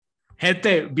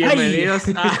Gente, bienvenidos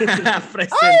a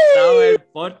Presentado el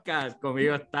Podcast.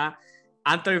 Conmigo está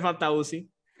Anthony Fantauci,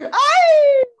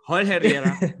 Jorge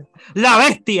Riera, La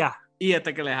Bestia. Y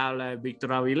este que les habla es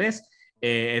Víctor Avilés.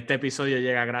 Este episodio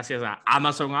llega gracias a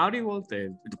Amazon Audible.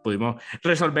 Pudimos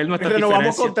resolver nuestra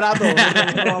diferencia. Contrato.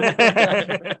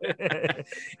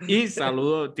 Y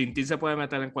saludo, Tintín se puede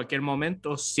meter en cualquier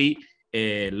momento si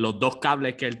los dos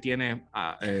cables que él tiene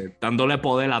dándole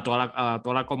poder a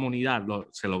toda la comunidad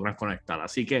se logran conectar.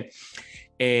 Así que,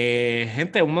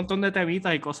 gente, un montón de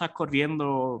temitas y cosas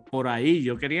corriendo por ahí.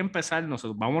 Yo quería empezar,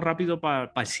 nosotros vamos rápido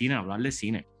para el cine, hablar de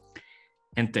cine.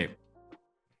 Gente,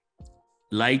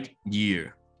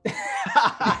 Lightyear.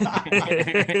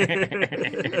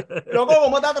 Loco,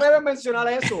 ¿cómo te atreves a mencionar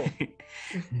eso?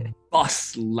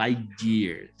 Buzz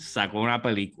Lightyear sacó una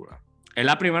película. Es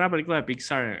la primera película de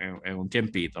Pixar en un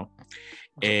tiempito.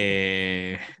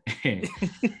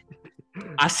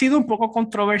 Ha sido un poco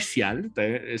controversial.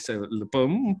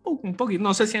 Un poquito,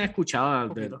 no sé si han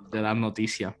escuchado de las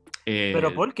noticias.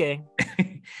 ¿Pero por qué?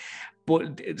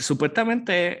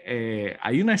 Supuestamente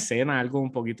hay una escena, algo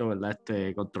un poquito, ¿verdad?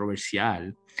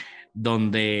 Controversial,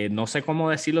 donde no sé cómo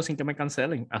decirlo sin que me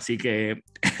cancelen. Así que,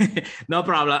 no,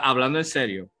 pero hablando en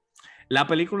serio, la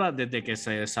película desde que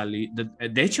se salió,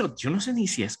 de hecho, yo no sé ni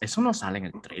si eso no sale en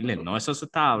el trailer, ¿no? Eso se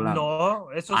estaba hablando. No,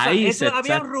 eso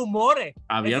había rumores.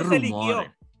 Había eso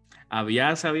rumores.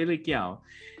 Se había liqueado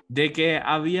de que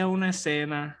había una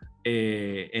escena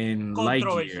en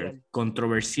Lightyear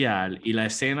controversial, y la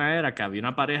escena era que había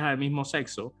una pareja del mismo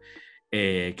sexo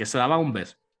que se daba un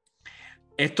beso.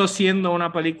 Esto siendo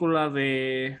una película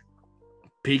de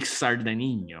Pixar de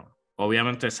niño,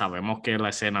 obviamente sabemos que la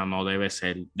escena no debe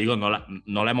ser, digo, no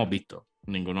la hemos visto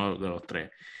ninguno de los tres.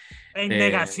 En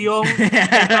negación.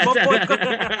 Estamos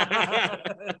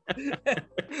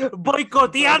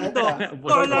boicoteando.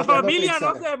 Con la familia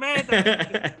no se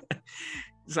mete.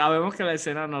 Sabemos que la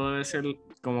escena no debe ser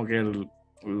como que el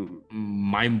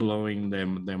mind-blowing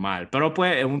de mal, pero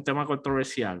pues es un tema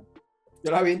controversial.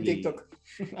 Yo la vi en TikTok.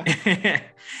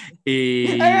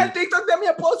 Y... ¡En el TikTok de mi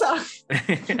esposa!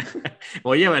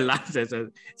 Oye, ¿verdad?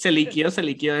 Se liquió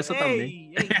eso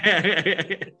también.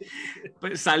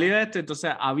 Pues salió de esto,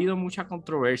 entonces ha habido mucha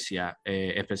controversia,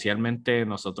 especialmente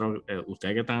nosotros,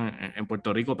 ustedes que están en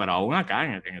Puerto Rico, pero aún acá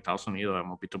en Estados Unidos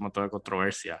hemos visto un montón de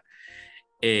controversia.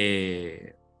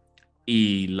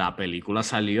 Y la película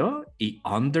salió y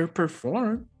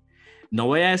underperformed. No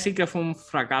voy a decir que fue un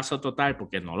fracaso total,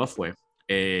 porque no lo fue.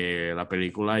 La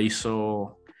película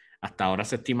hasta ahora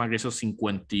se estima que hizo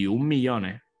 51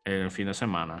 millones en el fin de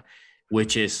semana,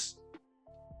 which is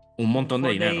un montón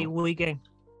de dinero. Un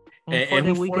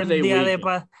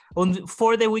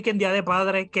 4-day weekend día de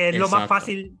padre, que es lo más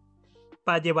fácil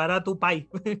para llevar a tu país.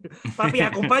 Papi,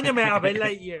 acompáñame a ver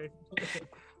Lightyear.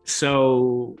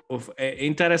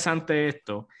 Interesante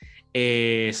esto.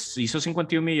 Hizo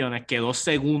 51 millones, quedó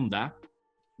segunda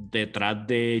detrás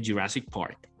de Jurassic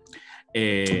Park.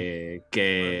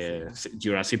 Que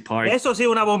Jurassic Park, eso sí,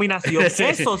 una abominación. Sí.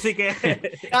 Eso sí que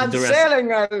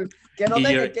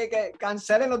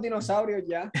cancelen los dinosaurios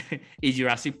ya. Y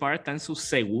Jurassic Park está en su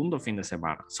segundo fin de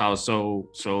semana.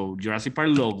 So Jurassic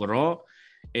Park logró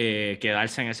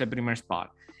quedarse en ese primer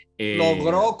spot.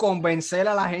 Logró convencer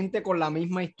a la gente con la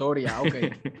misma historia.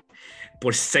 Okay.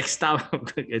 Por sexta,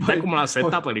 esta es como la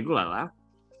sexta película, ¿verdad?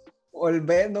 O el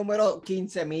B número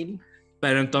 15,000.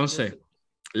 Pero entonces,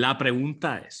 la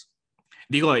pregunta es,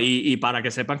 digo, y para que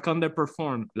sepan que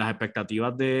underperform, las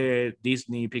expectativas de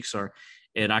Disney y Pixar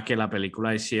era que la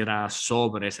película hiciera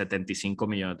sobre $75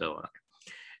 millones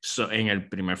en el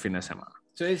primer fin de semana.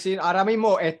 Sí, ahora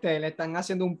mismo le están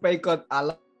haciendo un pay cut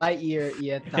a Lightyear y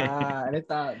él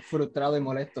está frustrado y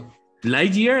molesto.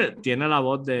 Lightyear tiene la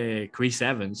voz de Chris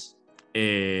Evans.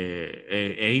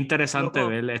 Es interesante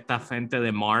ver esta gente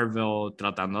de Marvel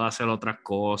tratando de hacer otras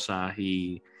cosas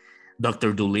y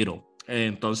Dr. Dolittle.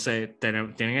 Entonces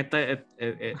tienen esta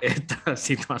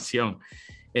situación.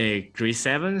 Chris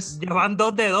Evans van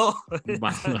 2 de 2.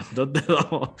 Van 2 de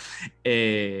 2.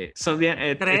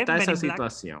 Está esa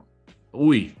situación.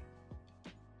 Uy.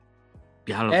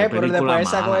 Pero después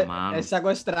él sacó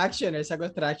Extraction.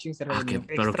 Extraction,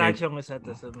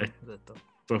 exacto.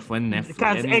 Pero fue en Netflix.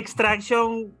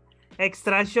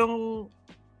 Extraction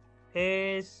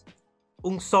es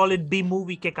un solid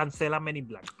B-movie que cancela Men in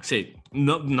Black. Sí,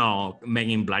 no, Men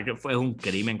in Black fue un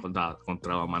crimen contra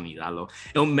la humanidad.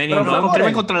 Es un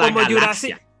crimen contra la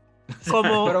galaxia.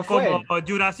 Como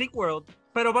Jurassic World.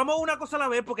 Pero vamos una cosa a la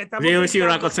vez porque estamos... Sí,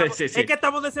 una cosa, sí. Es que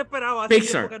estamos desesperados.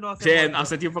 Pixar.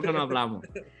 Hace tiempo que no hablamos.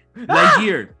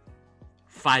 Lightyear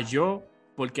falló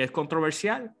porque es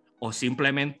controversial o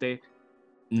simplemente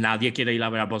nadie quiere ir a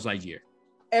ver a Buzz Lightyear.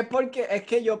 Es porque es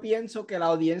que yo pienso que la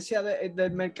audiencia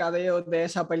del mercadeo de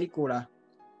esa película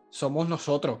somos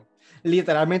nosotros.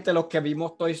 Literalmente los que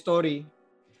vimos Toy Story,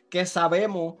 que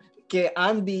sabemos que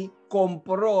Andy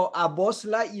compró a Buzz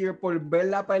Lightyear por ver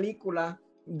la película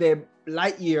de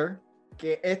Lightyear,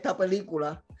 que esta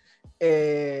película,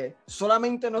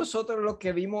 solamente nosotros los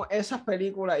que vimos esas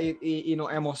películas y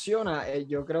nos emociona,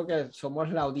 yo creo que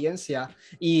somos la audiencia,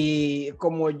 y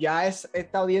como ya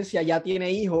esta audiencia ya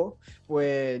tiene hijos,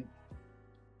 pues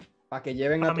para que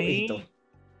lleven a tu hijo.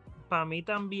 Para mí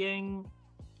también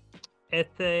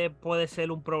puede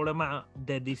ser un problema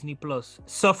de Disney Plus,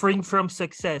 suffering from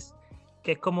success,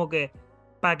 que es como que,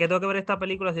 ¿para qué tengo que ver esta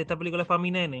película si esta película es para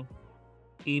mi nene?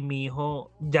 Y mi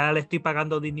hijo ya le estoy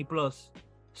pagando Disney Plus,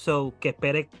 so que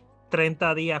espere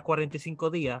 30 días,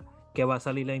 45 días que va a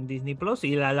salir en Disney Plus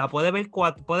y la puede ver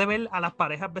a las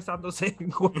parejas besándose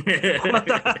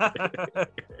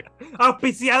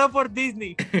auspiciado por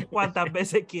Disney cuantas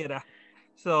veces quiera.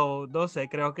 So, no sé,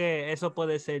 creo que eso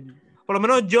puede ser, por lo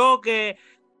menos yo que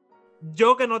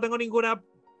no tengo ninguna,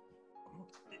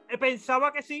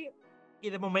 pensaba que sí, y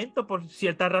de momento por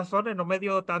ciertas razones no me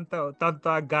dio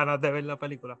tantas ganas de ver la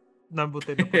película. No,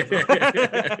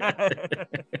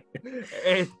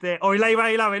 hoy la iba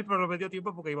a ir a ver, pero no me dio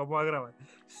tiempo porque íbamos a grabar.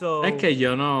 Es que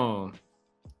yo no,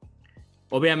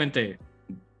 obviamente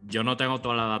yo no tengo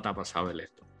toda la data para saber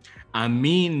esto. A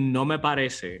mí no me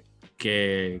parece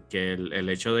que el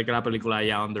hecho de que la película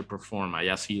haya underperformed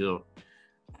haya sido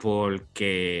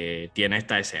porque tiene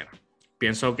esta escena.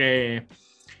 Pienso que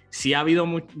sí ha habido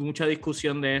mucha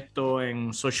discusión de esto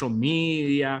en social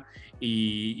media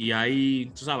y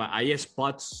hay, tú sabes, hay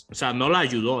spots, o sea, no la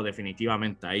ayudó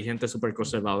definitivamente. Hay gente súper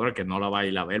conservadora que no la va a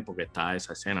ir a ver porque está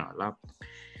esa escena, ¿verdad?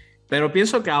 Pero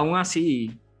pienso que aún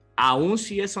así, aún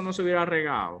si eso no se hubiera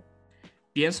regado,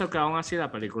 pienso que aún así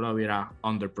la película hubiera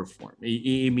underperformed.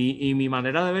 Y mi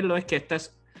manera de verlo es que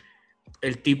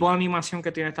el tipo de animación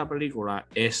que tiene esta película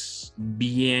es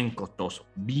bien costoso,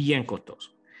 bien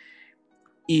costoso.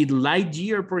 Y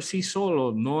Lightyear por sí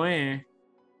solo no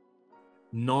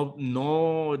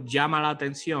llama la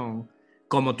atención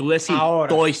como tú decís ahora.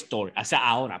 Toy Story, o sea,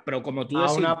 ahora, pero como tú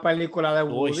decís una película de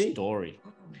Woody. Toy Story.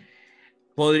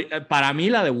 Para mí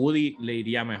la de Woody le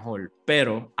iría mejor,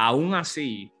 pero aún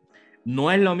así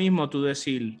no es lo mismo tú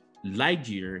decir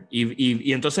Lightyear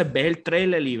y entonces ves el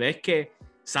trailer y ves que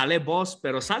sale Buzz,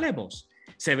 pero sale Buzz.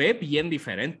 Se ve bien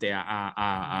diferente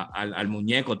al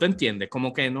muñeco, ¿tú entiendes?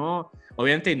 Como que no,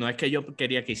 obviamente no es que yo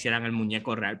quería que hicieran el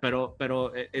muñeco real, pero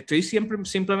estoy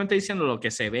simplemente diciendo lo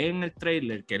que se ve en el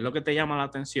trailer, que es lo que te llama la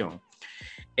atención.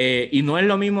 Y no es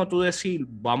lo mismo tú decir,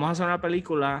 vamos a hacer una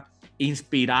película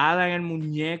inspirada en el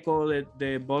muñeco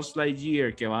de Buzz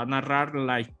Lightyear, que va a narrar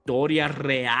la historia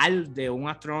real de un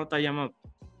astronauta llamado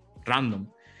random,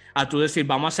 a tú decir,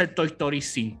 vamos a hacer Toy Story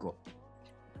 5.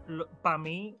 Para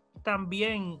mí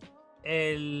también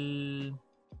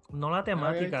no la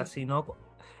temática, sino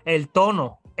el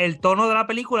tono de la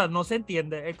película no se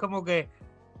entiende. Es como que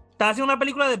estás haciendo una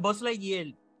película de Buzz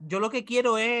Lightyear. Yo lo que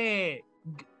quiero es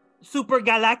Super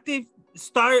Galactic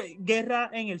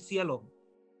guerra en el cielo.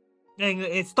 En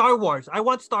Star Wars. I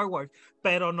want Star Wars.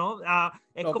 Pero no,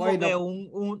 es no, como que no.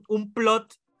 Un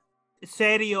plot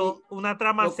serio, una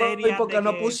trama seria. Porque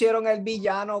no pusieron el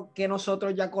villano que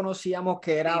nosotros ya conocíamos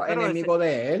que era enemigo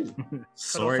de él.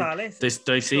 Sale,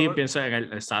 sí, pienso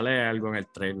que sale algo en el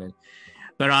trailer.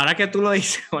 Pero ahora que tú lo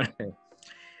dices,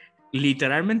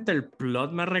 literalmente el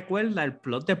plot me recuerda el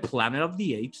plot de Planet of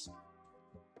the Apes.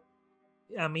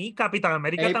 A mí, Capitán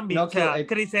América también. No,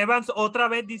 Chris Evans otra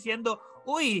vez diciendo,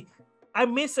 uy, I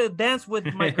miss a dance with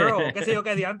my girl. Qué sé yo,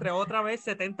 qué diantre. Otra vez,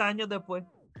 70 años después.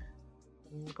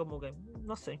 Como que,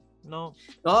 no sé, no.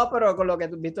 No, pero con lo que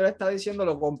Víctor está diciendo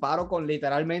lo comparo con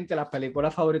literalmente las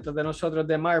películas favoritas de nosotros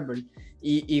de Marvel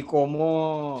y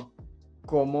como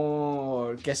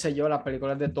qué sé yo, las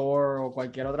películas de Thor o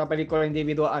cualquier otra película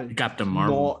individual. Captain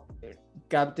Marvel. No,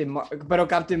 pero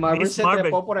Captain Marvel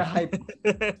trepó por el hype.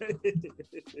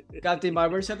 Captain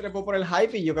Marvel se trepó por el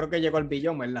hype y yo creo que llegó al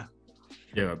billón, ¿verdad?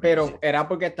 Pero era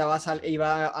porque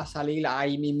iba a salir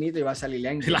ahí mismito, iba a salir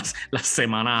Endgame. Las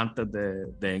semanas antes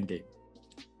de Endgame.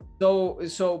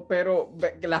 Pero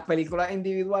las películas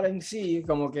individuales en sí,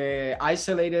 como que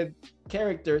isolated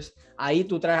characters, ahí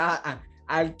tú traes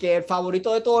al que el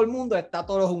favorito de todo el mundo está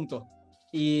todos juntos.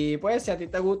 Y pues si a ti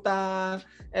te gusta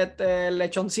el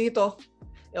lechoncito,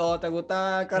 o te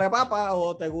gusta Carapapa,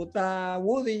 o te gusta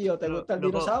Woody, o te gusta el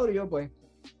dinosaurio, pues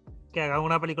que hagan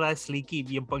una película de Slinky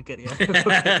bien porquería.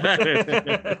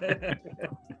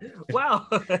 ¡Wow!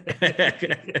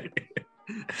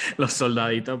 Los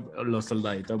soldaditos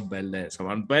verdes.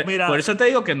 Mira, por eso te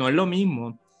digo que no es lo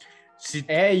mismo. Si...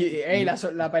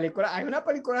 La película, hay una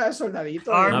película de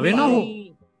soldaditos.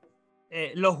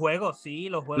 Los juegos, sí,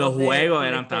 los juegos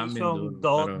eran también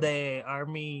 2 pero... de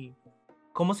Army.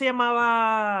 ¿Cómo se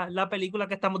llamaba la película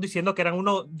que estamos diciendo? Que eran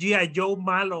unos G.I. Joe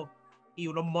malos y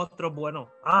unos monstruos buenos.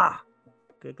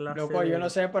 Qué clase. Loco, yo no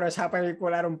sé, pero esa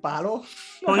película era un palo.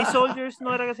 Toy Soldiers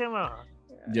no era que se llamaba.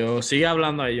 Yo sigue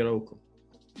hablando ahí, yo lo busco.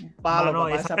 Palo,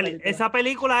 esa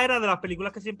película era de las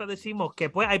películas que siempre decimos que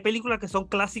pues hay películas que son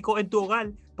clásicos en tu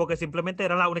hogar porque simplemente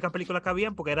eran las únicas películas que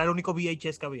habían porque era el único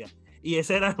VHS que había y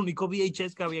ese era el único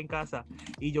VHS que había en casa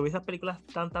y yo vi esas películas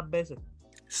tantas veces.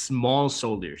 Small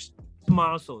Soldiers,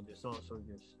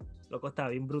 loco, está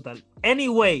bien brutal.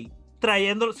 Anyway,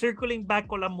 circling back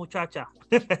con las muchachas.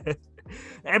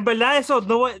 En verdad eso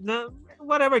no,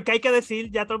 whatever, que hay que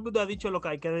decir, ya todo el mundo ha dicho lo que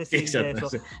hay que decir. Exacto, de eso.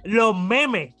 Sí. Los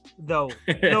memes, though.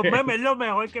 Los memes, lo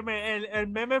mejor que el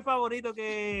meme favorito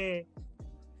que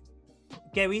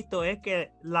he visto es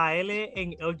que la L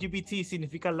en LGBT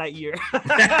significa light year.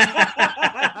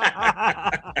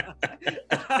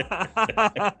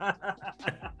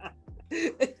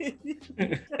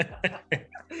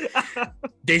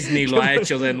 Disney lo ha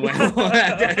hecho de nuevo.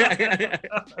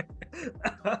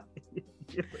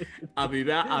 A mí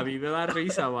me da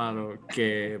risa, mano,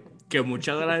 que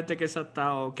mucha de la gente que se ha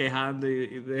estado quejando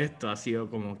y de esto ha sido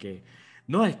como que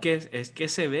no, es que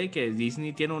se ve que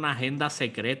Disney tiene una agenda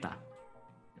secreta.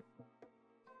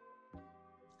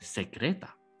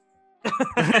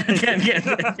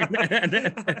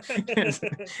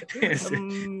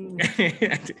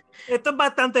 Esto es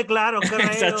bastante claro,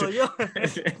 creo yo.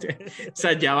 O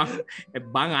sea, ya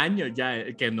van años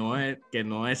ya que no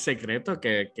es secreto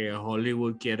que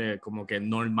Hollywood quiere como que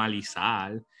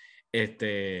normalizar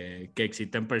que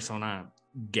existen personas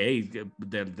gays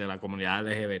de la comunidad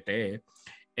LGBT.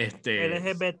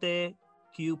 LGBTQ+.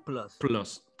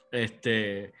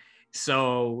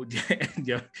 So,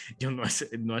 yo no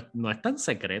es tan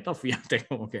secreto, fíjate,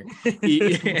 como que. O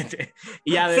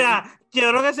sea,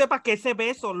 quiero que sepas que ese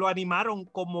beso lo animaron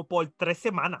como por 3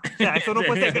 semanas. O sea, eso no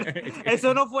fue secreto.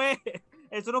 Eso no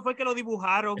fue que lo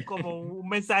dibujaron como un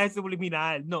mensaje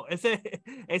subliminal. No, esa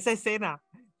escena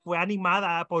fue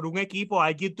animada por un equipo.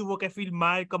 Alguien tuvo que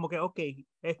filmar, como que,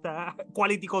 esta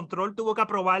Quality Control tuvo que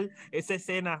aprobar esa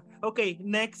escena.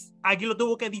 Next. Alguien lo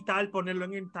tuvo que editar, ponerlo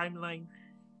en el timeline.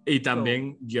 Y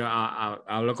también yo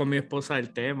hablo con mi esposa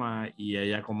del tema y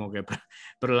ella como que,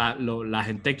 pero la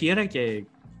gente quiere que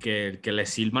le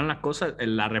sirvan las cosas,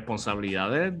 la responsabilidad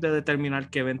de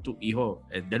determinar qué ven tus hijos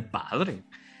es del padre,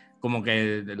 como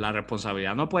que la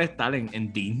responsabilidad no puede estar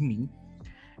en Disney.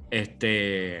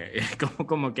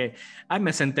 Como que,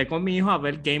 me senté con mi hijo a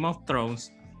ver Game of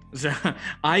Thrones. O sea,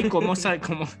 cómo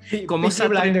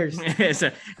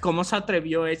se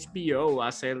atrevió HBO a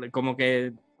hacer, como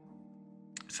que,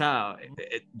 o sea,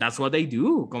 that's what they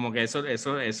do, como que eso es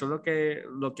lo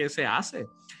que se hace.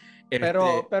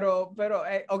 Pero,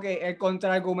 el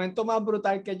contraargumento más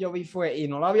brutal que yo vi fue, y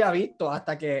no lo había visto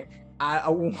hasta que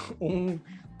un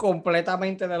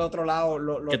completamente del otro lado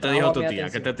lo ¿Qué te dijo tu tía?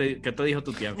 ¿Qué te dijo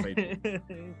tu tía en Facebook?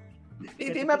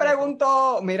 Y me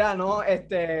preguntó, mira, ¿no?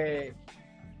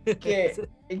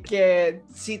 Que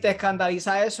si te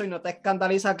escandaliza eso y no te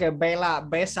escandaliza que Bella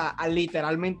besa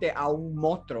literalmente a un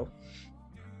monstruo.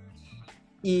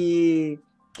 Y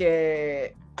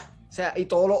que, o sea, y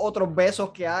todos los otros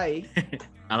besos que hay.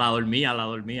 A la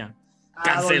dormía.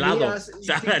 Cancelado.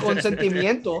 Sin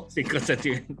consentimiento. Sin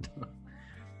consentimiento.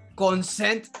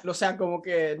 Consent, o sea, como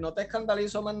que no te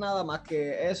escandalizó más nada más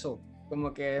que eso.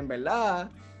 Como que en verdad,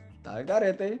 está el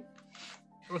carete.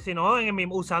 O si no,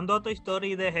 usando Toy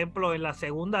Story de ejemplo, en la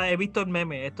segunda he visto el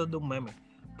meme, esto es de un meme,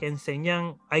 que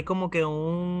enseñan, hay como que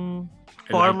un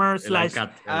farmer sí,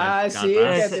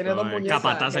 que tiene 2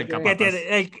 muñecas.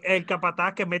 El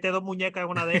capataz que mete 2 muñecas en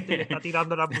una de estas y le está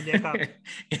tirando las muñecas.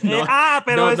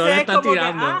 Pero no le está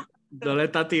tirando. No le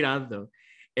está tirando.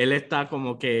 Él está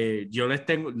como que yo les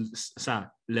tengo, o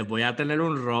sea, les voy a tener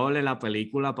un rol en la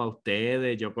película para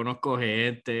ustedes, yo conozco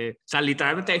gente, o sea,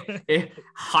 literalmente es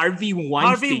Harvey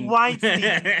Weinstein.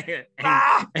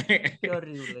 Qué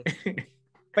horrible.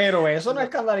 Pero eso no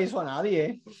escandalizó a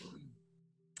nadie.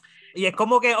 Y es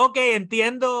como que,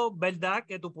 entiendo, ¿verdad?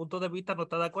 Que tu punto de vista no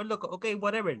está de acuerdo,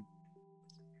 whatever.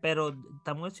 Pero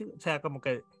estamos, o sea, como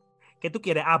que, ¿qué tú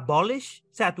quieres? ¿Abolish? O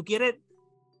sea, tú quieres,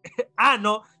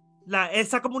 no.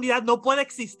 Esa comunidad no puede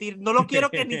existir, no lo quiero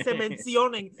que ni se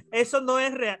mencionen, eso no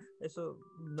es real, eso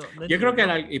no yo creo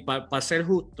que para ser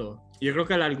justo, yo creo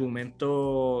que el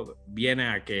argumento viene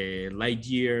a que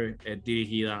Lightyear es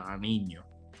dirigida a niños,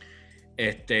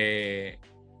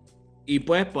 Y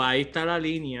pues ahí está la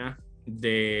línea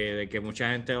de que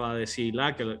mucha gente va a decir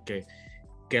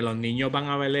que los niños van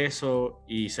a ver eso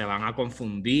y se van a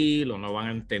confundir o no van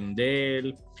a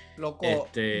entender. Loco,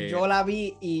 yo la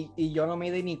vi y yo no me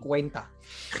di ni cuenta.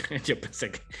 Yo pensé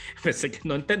que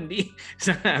no entendí. O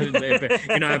sea,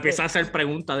 y nos empieza a hacer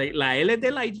preguntas de la L es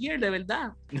de Lightyear, de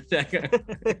verdad.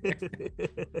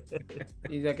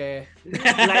 Y de que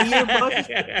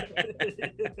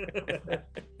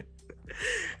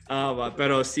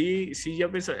pero sí, yo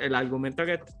pienso, el argumento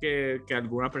que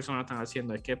algunas personas están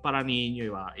haciendo es que es para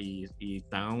niños y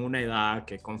están en una edad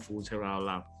que es confusa, bla,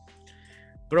 bla.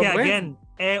 Pero que, again,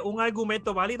 es un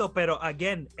argumento válido, pero,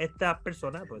 again, estas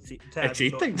personas, pues sí, o sea,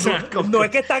 existen. No es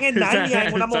que están en Narnia,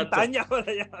 en una montaña por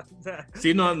allá. O sea,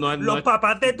 sí, los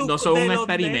papás de tu no son un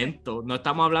experimento. No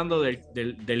estamos hablando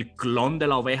del clon de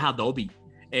la oveja Dobby.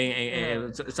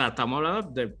 O sea, estamos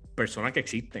hablando de personas que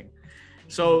existen.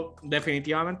 So,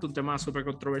 definitivamente un tema súper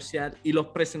controversial y los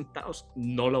presentados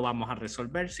no lo vamos a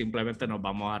resolver, simplemente nos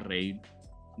vamos a reír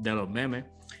de los memes.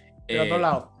 De otro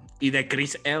lado. Y de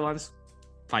Chris Evans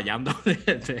fallando.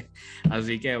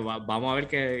 Así que vamos a ver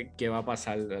qué va a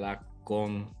pasar, ¿verdad?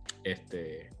 Con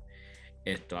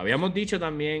esto. Habíamos dicho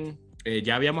también,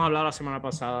 ya habíamos hablado la semana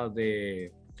pasada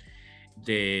de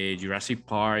Jurassic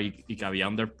Park y que había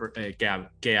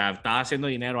que estaba haciendo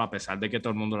dinero a pesar de que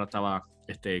todo el mundo lo estaba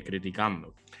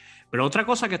criticando. Pero otra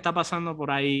cosa que está pasando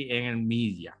por ahí en el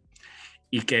media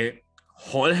y que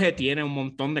Jorge tiene un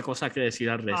montón de cosas que decir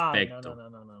al respecto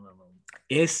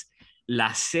es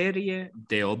la serie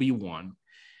de Obi-Wan.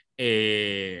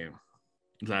 Tiene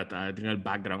el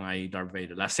background ahí, Darth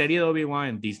Vader. La serie de Obi-Wan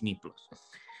en Disney Plus.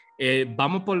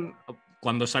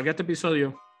 Cuando salga este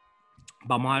episodio,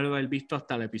 vamos a haber visto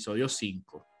hasta el episodio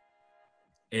 5.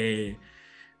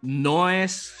 No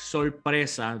es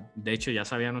sorpresa, de hecho ya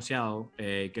se había anunciado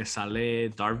que sale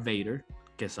Darth Vader,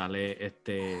 que sale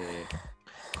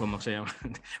 ¿cómo se llama?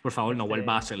 Por favor, no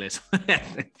vuelva a hacer eso.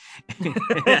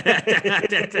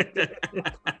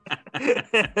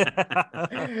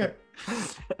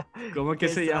 ¿Cómo es que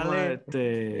se llama?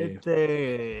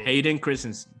 Hayden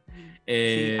Christensen.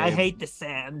 Sí, I hate the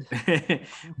sand.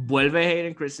 Vuelve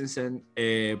Hayden Christensen.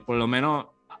 Por lo menos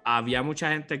había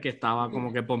mucha gente que estaba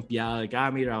como que pompeada de que,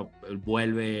 mira, él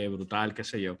vuelve brutal, qué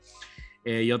sé yo.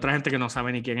 Y otra gente que no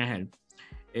sabe ni quién es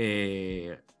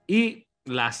él. Y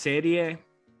la serie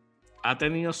ha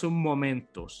tenido sus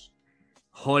momentos.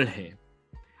 Jorge,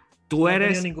 tú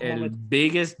eres el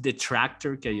biggest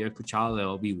detractor que yo he escuchado de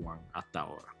Obi-Wan hasta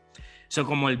ahora.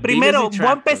 Como el primero, voy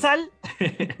a empezar.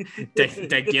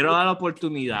 te quiero dar la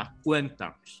oportunidad.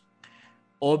 Cuéntanos.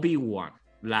 Obi-Wan,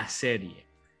 la serie.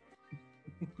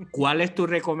 ¿Cuál es tu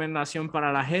recomendación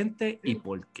para la gente y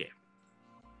por qué?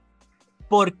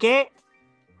 ¿Por qué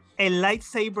el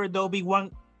lightsaber de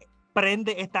Obi-Wan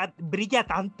brilla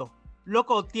tanto?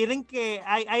 Loco,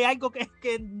 hay algo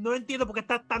que no entiendo porque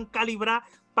está tan calibrada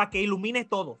para que ilumine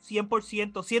todo,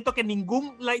 100%. Siento que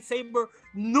ningún lightsaber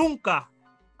nunca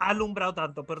ha alumbrado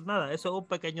tanto, pero nada, eso es un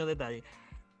pequeño detalle.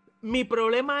 Mi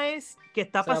problema es que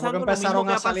está pasando lo mismo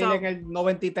que a salir en el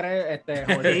 93,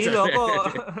 sí, loco,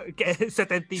 que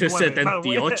 79.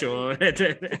 78.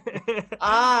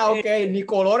 Ok, ni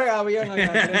colores habían.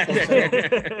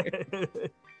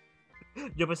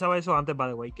 Yo pensaba eso antes, by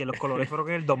the way, que los colores fueron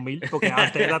en el 2000, porque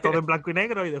antes era todo en blanco y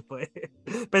negro y después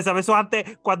pensaba eso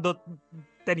antes cuando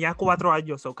tenía 4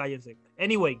 años, so cállense.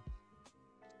 Anyway,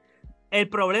 el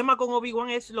problema con Obi-Wan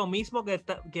es lo mismo que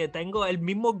tengo, el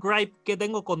mismo gripe que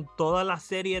tengo con todas las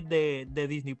series de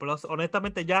Disney Plus.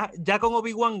 Honestamente, ya con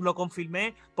Obi-Wan lo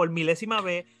confirmé por milésima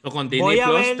vez. Con Disney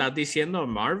Plus estás diciendo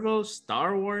Marvel,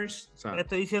 Star Wars. O sea,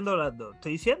 estoy diciendo las dos.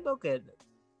 Estoy diciendo que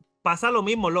pasa lo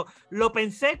mismo. Lo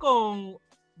pensé con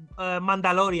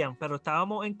Mandalorian, pero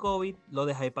estábamos en COVID, lo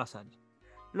dejé pasar.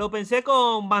 Lo pensé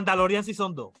con Mandalorian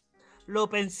Season 2. Lo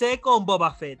pensé con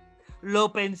Boba Fett.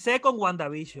 Lo pensé con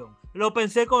WandaVision. Lo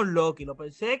pensé con Loki. Lo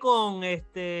pensé con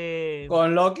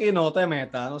Con Loki no te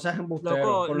metas, no seas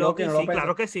embustero. Con Loki no sí,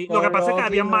 claro que sí. Lo que pasa es que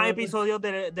había más episodios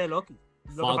de Loki.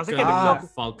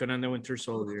 Falcon and the Winter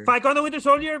Soldier. Falcon and the Winter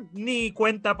Soldier ni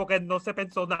cuenta porque no se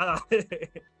pensó nada.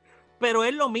 Pero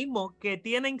es lo mismo, que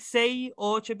tienen 6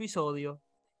 o 8 episodios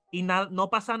y no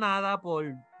pasa nada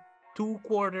por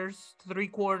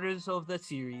 3/4 of the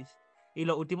series. Y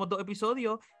los últimos 2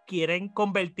 episodios quieren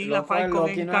convertir a Falcon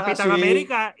en Capitán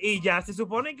América y ya se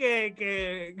supone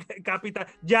que Capitán...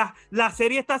 Ya, la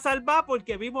serie está salvada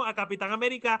porque vimos a Capitán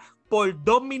América por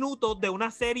 2 minutos de una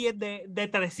serie de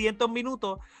 300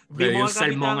 minutos. Vimos un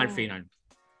sermón al final.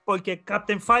 porque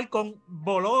Captain Falcon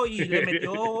voló y le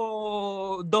metió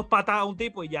 2 patadas a un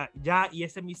tipo y ya, y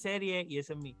esa es mi serie y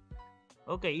ese es mi...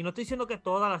 Ok, y no estoy diciendo que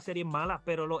toda la serie es mala,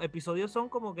 pero los episodios son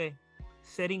como que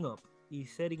setting up y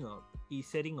setting up y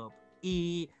setting up.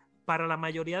 Y para la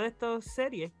mayoría de estas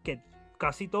series, que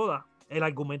casi todas, el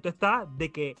argumento está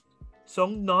de que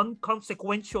son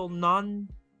non-consequential,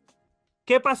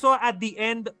 ¿Qué pasó at the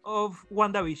end of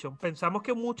WandaVision? Pensamos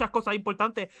que muchas cosas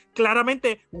importantes.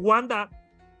 Claramente, Wanda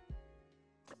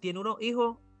tiene unos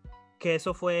hijos, que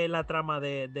eso fue la trama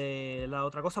de la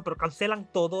otra cosa, pero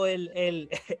cancelan todo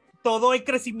todo el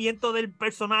crecimiento del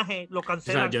personaje, lo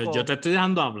cancelan. O sea, yo te estoy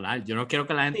dejando hablar. Yo no quiero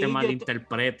que la gente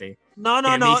malinterprete. No.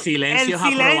 Mi silencio es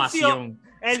aprobación.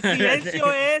 El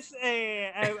silencio es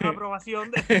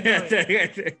aprobación.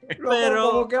 Pero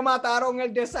como que mataron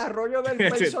el desarrollo del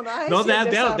personaje. No,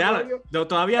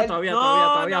 todavía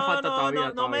falta.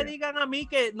 No me digan a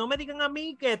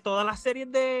mí que todas las series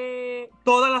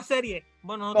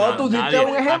bueno, no, tú diste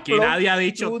un ejemplo. Aquí nadie ha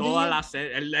dicho todas las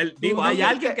series. Digo, hay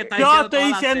alguien que está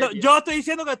yo estoy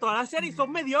diciendo que todas las series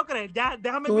son mediocres. Ya,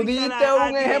 déjame. Tú diste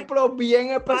un ejemplo bien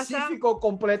específico,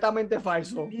 completamente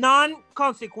falso.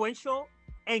 Non-consequential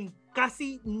en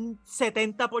casi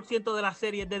 70% de las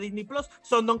series de Disney Plus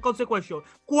son non-consequential.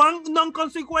 ¿Cuán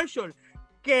non-consequential?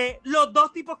 Que los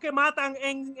 2 tipos que matan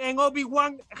en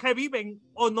Obi-Wan reviven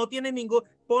o no tienen ningún...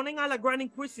 Ponen a la Grand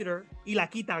Inquisitor y la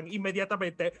quitan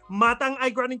inmediatamente. Matan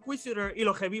al Grand Inquisitor y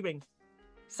lo reviven.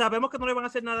 Sabemos que no le van a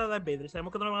hacer nada a Darth Vader.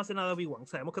 Sabemos que no le van a hacer nada a Obi-Wan.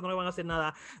 Sabemos que no le van a hacer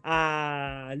nada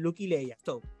a Luke y Leia.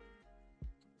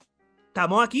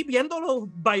 Estamos aquí viéndolos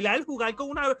bailar, jugar con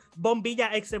una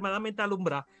bombilla extremadamente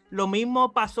alumbrada. Lo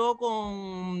mismo pasó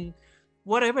con...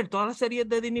 Whatever, todas las series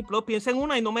de Disney Plus. Piensa en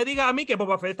una y no me diga a mí que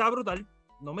Boba Fett está brutal.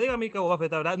 No me diga a mí que Boba Fett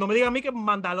está brutal. No me diga a mí que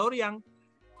Mandalorian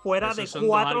fuera de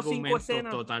 4 o 5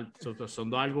 escenas.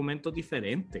 Son 2 argumentos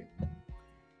diferentes.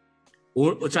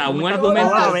 O sea, un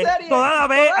argumento... Toda la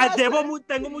vez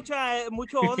tengo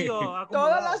mucho odio.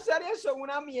 Todas las series son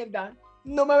una mierda.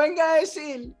 No me venga a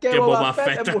decir que Boba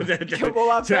Fett es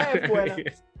buena.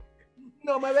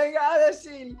 No me venga a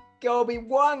decir que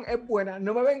Obi-Wan es buena.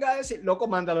 No me venga a decir, loco,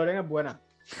 Mandalorian es buena.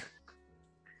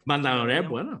 Mandalorian es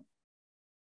buena.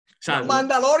 O sea,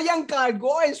 Mandalorian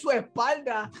cargó en su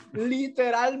espalda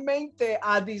literalmente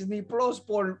a Disney Plus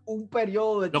por un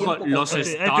periodo de tiempo.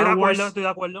 Estoy de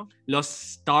acuerdo. Los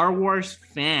Star Wars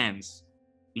fans,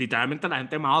 literalmente la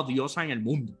gente más odiosa en el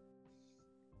mundo,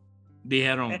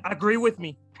 dijeron... Agree with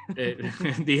me.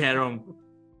 Dijeron,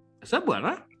 esa es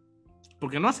buena. ¿Por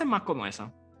qué no hacen más como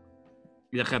esa?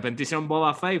 Y de repente hicieron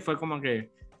Boba Fett y fue como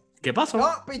que, ¿qué pasó? No,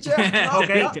 piche, no,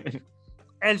 okay. No.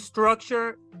 El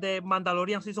structure de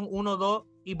Mandalorian Season 1, 2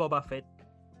 y Boba Fett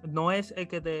no es el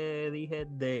que te dije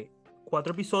de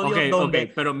 4 episodios donde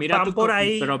pero mira van por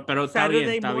ahí, pero está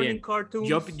bien. Cartoons,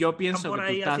 yo pienso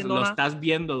que tú lo estás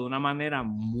viendo de una manera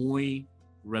muy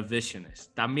revisionist.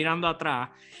 Estás mirando atrás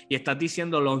y estás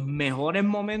diciendo los mejores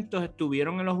momentos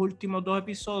estuvieron en los últimos 2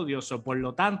 episodios, o por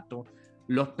lo tanto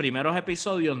los primeros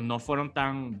episodios no fueron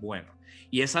tan buenos.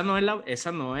 Y esa no es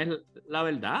la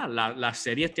verdad. Las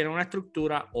series tienen una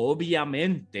estructura.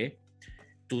 Obviamente,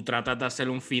 tú tratas de hacer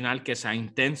un final que sea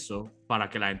intenso para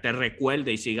que la gente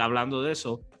recuerde y siga hablando de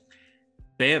eso.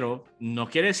 Pero no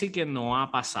quiere decir que no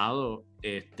ha pasado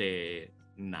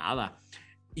nada.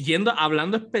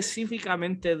 Hablando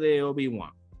específicamente de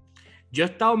Obi-Wan. Yo he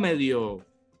estado medio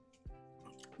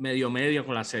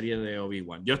con la serie de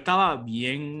Obi-Wan. Yo estaba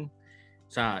bien...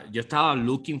 O sea, yo estaba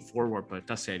looking forward por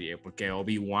esta serie porque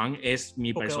Obi-Wan es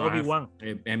mi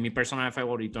personaje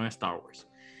favorito en Star Wars.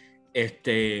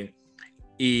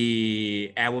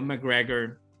 Y Ewan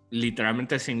McGregor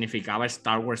literalmente significaba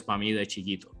Star Wars para mí de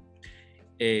chiquito.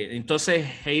 Entonces,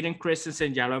 Hayden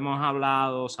Christensen ya lo hemos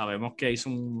hablado, sabemos que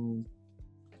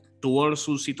tuvo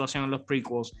su situación en los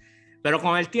prequels, pero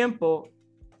con el tiempo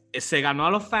se ganó a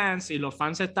los fans y los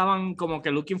fans estaban como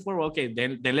que looking forward, ok,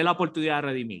 denle la oportunidad de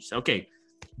redimirse, ok.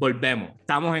 Volvemos,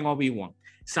 estamos en Obi-Wan.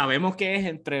 Sabemos que es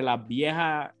entre las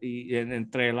viejas y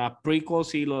entre las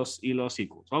prequels y los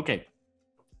sequels. Ok.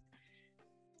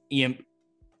 Y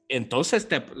entonces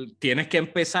tienes que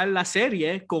empezar la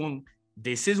serie con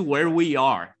This is where we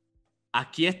are.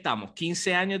 Aquí estamos,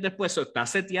 15 años después. Está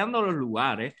seteando los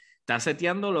lugares, está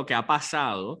seteando lo que ha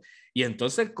pasado. Y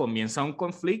entonces comienza un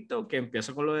conflicto que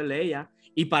empieza con lo de Leia.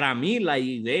 Y para mí la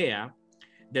idea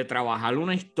de trabajar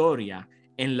una historia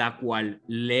en la cual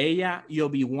Leia y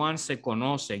Obi-Wan se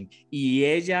conocen y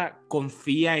ella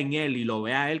confía en él y lo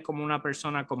ve a él como una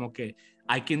persona como que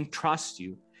I can trust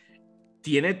you.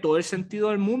 tiene todo el sentido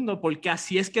del mundo, porque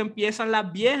así es que empiezan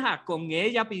las viejas, con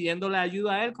ella pidiéndole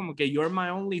ayuda a él, como que you're my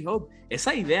only hope.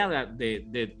 Esa idea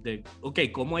de ok,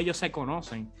 cómo ellos se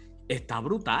conocen, está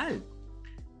brutal.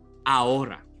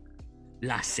 Ahora,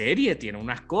 la serie tiene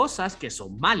unas cosas que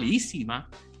son malísimas,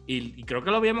 y creo que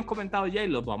lo habíamos comentado ya y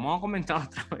lo vamos a comentar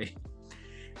otra vez.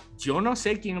 Yo no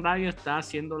sé quién radio está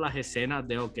haciendo las escenas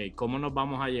de, ok, cómo nos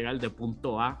vamos a llegar de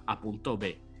punto A a punto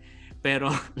B. Pero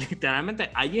literalmente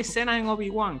hay escenas en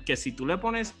Obi-Wan que si tú le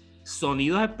pones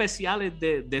sonidos especiales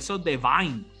de esos de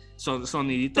Vine,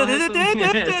 soniditos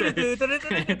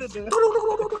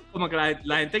como que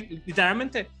la gente,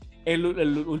 literalmente, el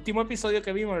último episodio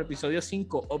que vimos, el episodio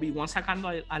 5, Obi-Wan sacando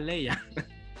a Leia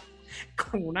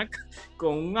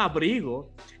con un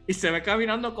abrigo y se ve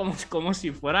caminando como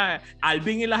si fuera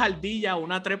Alvin y las ardillas,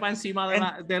 una trepa encima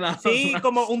de la sí,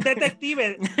 como un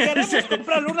detective. Queremos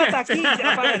comprarle una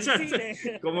taquilla para el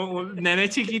cine. Como un nene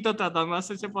chiquito tratando de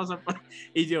hacerse pasar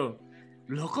y yo,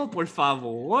 loco, por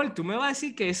favor, tú me vas a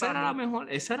decir que esa era la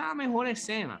mejor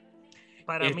escena.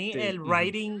 Para mí el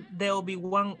writing de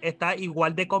Obi-Wan está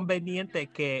igual de conveniente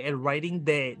que el writing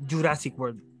de Jurassic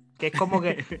World, que es como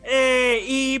que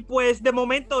y pues de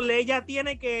momento Leia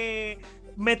tiene que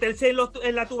meterse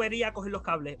en la tubería a coger los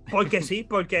cables, porque sí,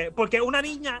 porque es una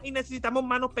niña y necesitamos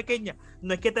manos pequeñas.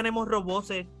 No es que tenemos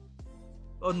robots,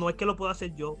 o no es que lo pueda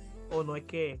hacer yo, o no es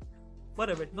que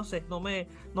whatever, no sé, no me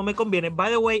conviene.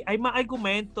 By the way, hay más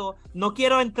argumentos. No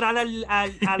quiero entrar a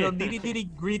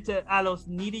los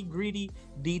nitty gritty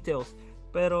details,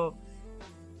 pero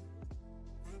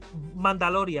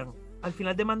Mandalorian, al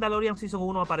final de Mandalorian Season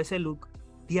 1 aparece Luke.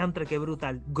 Diantre, qué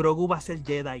brutal. Grogu va a ser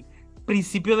Jedi.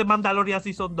 Principio de Mandalorian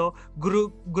Season 2,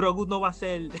 Grogu no va a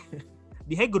ser...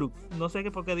 Dije Grogu, no sé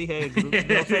por qué dije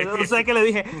Grogu. No sé qué le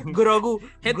dije. Grogu.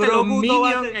 Gente, Grogu no va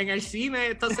a ser... en el cine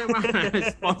esta semana.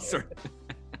 Sponsor.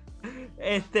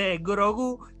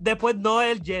 Grogu después no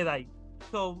es el Jedi.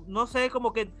 So, no sé,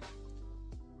 como que...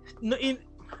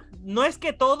 No es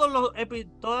que todas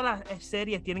las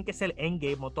series tienen que ser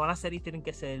Endgame o todas las series tienen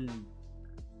que ser...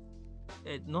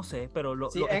 no sé, pero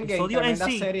los episodios en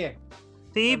sí... Serie.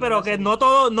 Sí, pero que no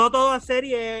toda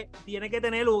serie tiene que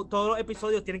tener, todos los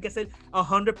episodios tienen que ser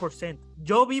 100%.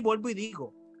 Yo vuelvo y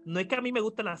digo, no es que a mí me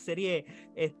gusta la serie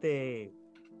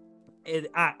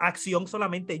acción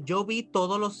solamente. Yo vi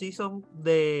todos los seasons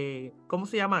de, ¿cómo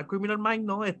se llama? Criminal Minds,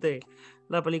 ¿no?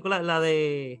 La película, la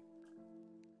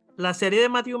serie de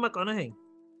Matthew McConaughey.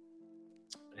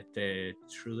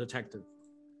 True Detective.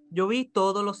 Yo vi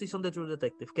todos los seasons de True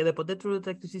Detective, que después de True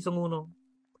Detective Season 1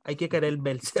 hay que querer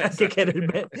ver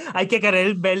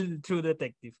True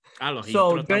Detective. Los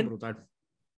intros tan brutal.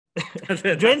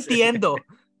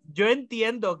 Yo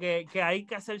entiendo que hay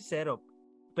que hacer setup,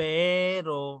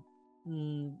 pero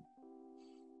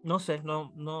no sé,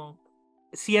 no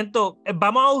siento,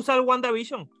 vamos a usar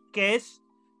WandaVision, que es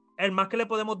el más que le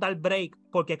podemos dar break,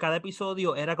 porque cada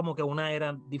episodio era como que una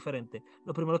era diferente.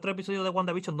 Los primeros 3 episodios de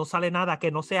WandaVision no sale nada que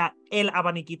no sea el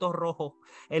abaniquito rojo,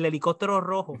 el helicóptero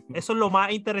rojo. Eso es lo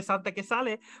más interesante que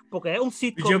sale, porque es un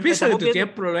sitcom. Yo pienso que tú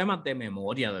tienes problemas de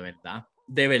memoria, de verdad.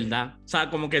 De verdad. O sea,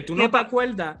 como que tú no te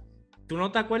acuerdas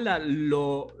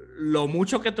lo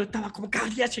mucho que tú estabas como,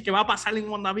 que va a pasar en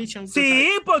WandaVision.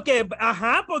 Sí, porque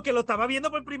lo estaba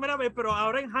viendo por primera vez, pero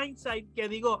ahora en hindsight que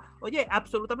digo, oye,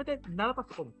 absolutamente nada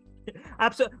pasó.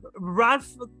 Ralph,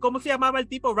 ¿cómo se llamaba el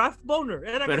tipo? Ralph Boner,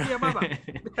 ¿era que se llamaba?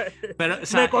 Pero, o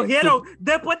sea, me cogieron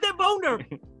después de Boner.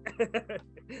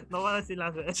 No voy a decir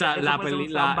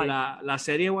la la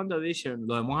serie WandaVision,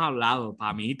 lo hemos hablado,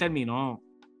 para mí terminó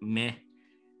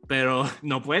pero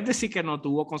no puedes decir que no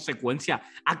tuvo consecuencias.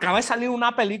 Acaba de salir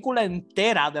una película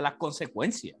entera de las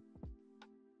consecuencias.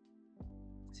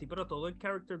 Sí, pero todo el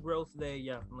character growth de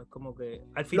ella no es como que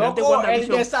al final loco, de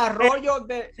WandaVision, el desarrollo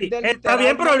de está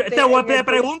bien, pero te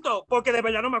pregunto, porque de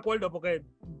verdad no me acuerdo, porque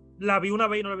la vi una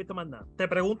vez y no la he visto más nada. Te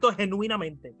pregunto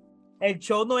genuinamente. El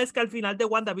show no es que al final de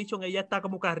WandaVision ella está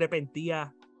como que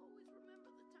arrepentida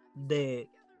de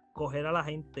coger a la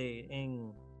gente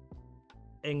en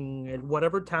el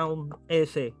whatever town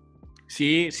ese.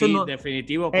 Sí, no,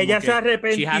 definitivo. Como ella se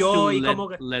arrepintió y como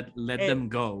que let them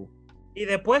go. Y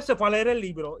después se fue a leer el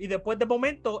libro y después de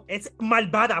momento es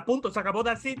malvada, punto, se acabó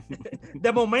de decir.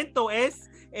 De momento es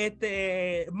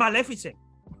Maleficent.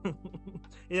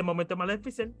 Y de momento es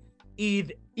Maleficent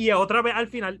y otra vez al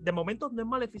final, de momento no es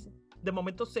Maleficent. De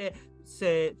momento se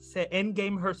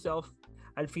endgame herself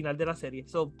al final de la serie.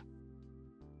 So,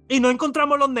 y no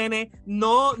encontramos los nenes,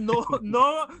 no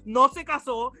se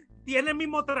casó, tiene el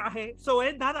mismo traje,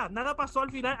 nada pasó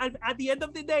al final. At the end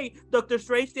of the day, Doctor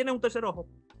Strange tiene un tercer ojo.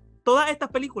 Todas estas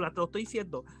películas, te lo estoy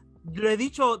diciendo, lo he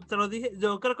dicho, te lo dije,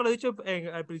 yo creo que lo he dicho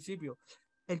al principio.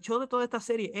 El show de toda esta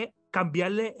serie es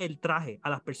cambiarle el traje a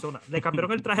las personas. Le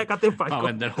cambiaron el traje a Captain Falcon.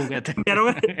 Para vender juguetes.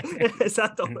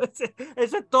 Exacto.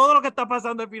 Eso es todo lo que está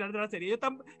pasando al final de la serie. Ellos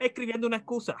están escribiendo una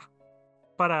excusa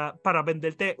para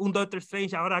venderte un Doctor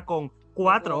Strange ahora con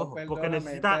 4 ojos, porque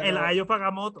necesita el Ayo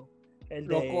Pagamoto, el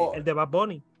de Bad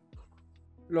Bunny.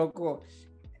 Loco,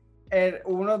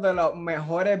 uno de los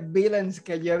mejores villains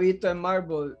que yo he visto en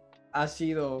Marvel ha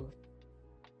sido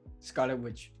Scarlet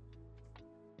Witch.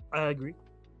 I agree.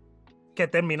 Que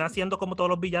termina siendo como todos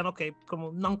los villanos, que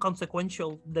como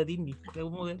non-consequential de Disney.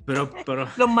 Pero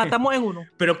los matamos en uno.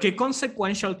 Pero ¿qué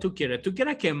consequential tú quieres? ¿Tú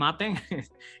quieres que maten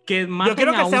yo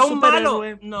quiero que sea un malo.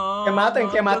 No,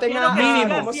 que maten a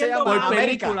mínimo. ¿Cómo se llama? Por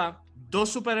película, 2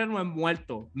 superhéroes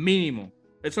muertos, mínimo.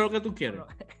 Eso es lo que tú quieres.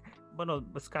 Bueno,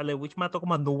 Scarlet Witch mató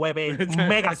como a 9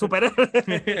 mega superhéroes.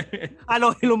 A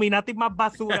los Illuminati más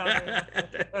basura.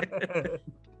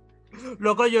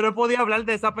 Loco, yo no podía hablar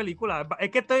de esa película.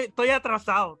 Es que estoy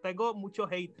atrasado. Tengo mucho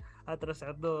hate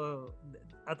atrasado.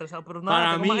 Pero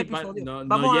nada, para mí,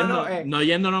 no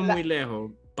yéndonos muy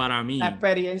lejos, para mí. La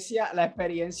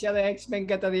experiencia de X-Men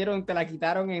que te dieron, te la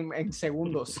quitaron en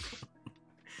segundos.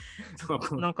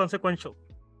 No consequential.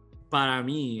 Para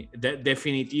mí,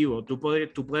 definitivo, tú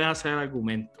puedes hacer el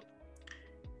argumento.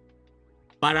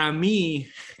 Para mí,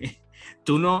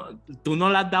 tú no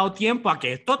le has dado tiempo a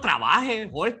que esto trabaje,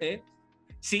 Jorge.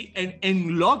 Sí,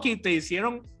 en Loki te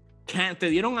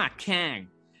dieron a Kang,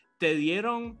 te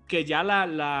dieron que ya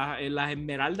las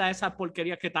esmeraldas, esas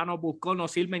porquerías que Thanos buscó no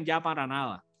sirven ya para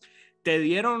nada. Te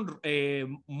dieron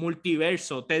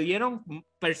multiverso, te dieron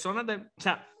personas o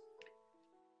sea,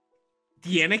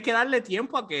 tienes que darle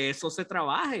tiempo a que eso se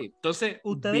trabaje. Entonces,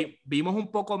 vimos un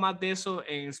poco más de eso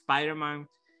en Spider-Man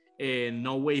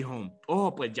No Way Home.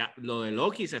 Pues ya lo de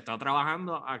Loki se está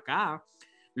trabajando acá.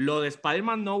 Lo de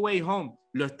Spider-Man No Way Home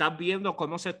lo estás viendo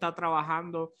cómo se está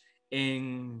trabajando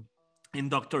en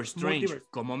Doctor Strange. Multiverse.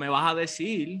 ¿Cómo me vas a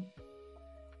decir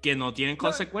que no tienen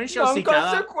consecuencias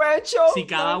si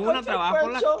cada una trabaja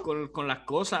con las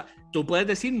cosas? Tú puedes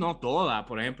decir no todas.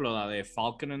 Por ejemplo, la de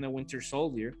Falcon and the Winter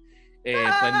Soldier.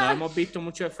 Pues no hemos visto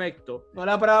mucho efecto. No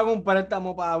le aprobado un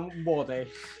préstamo para un bote.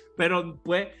 Pero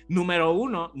pues, número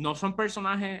 1, no son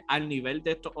personajes al nivel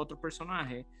de estos otros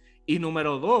personajes. Y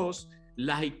número 2,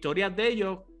 las historias de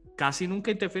ellos casi nunca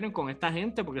interfieren con esta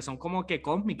gente porque son como que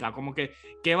cósmicas, como que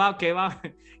 ¿qué va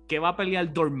a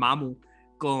pelear Dormammu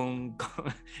con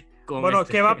bueno,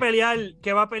 ¿qué va a pelear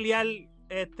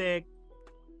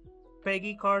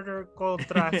Peggy Carter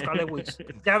contra Scarlet Witch?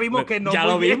 Ya vimos que no. Ya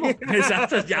lo vimos,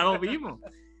 exacto, ya lo vimos.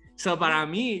 Para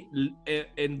mí,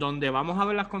 en donde vamos a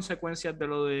ver las consecuencias de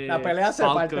lo de la pelea se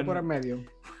parte por el medio.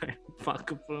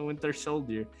 Falcon and Winter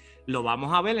Soldier, lo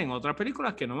vamos a ver en otras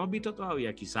películas que no hemos visto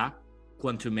todavía, quizás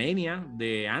Quantumania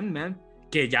de Ant-Man,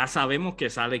 que ya sabemos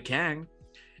que sale Kang.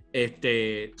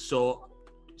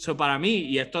 Para mí,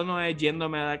 y esto no es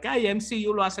yéndome de acá, y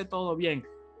MCU lo hace todo bien.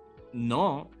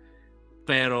 No,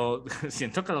 pero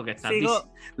siento que lo que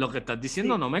estás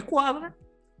diciendo no me cuadra.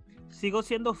 Sigo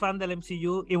siendo fan del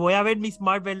MCU y voy a ver Miss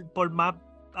Marvel por más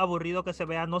aburrido que se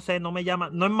vea, no sé, no me llama,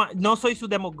 no soy su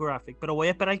demographic, pero voy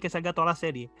a esperar que salga toda la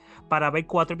serie para ver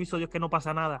 4 episodios que no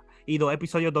pasa nada y 2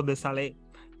 episodios donde sale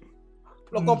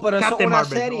loco, pero eso es una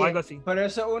serie, pero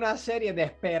eso es una serie de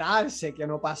esperarse que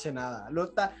no pase nada.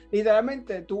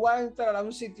 Literalmente tú vas a entrar a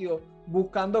un sitio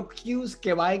buscando cues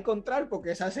que vas a encontrar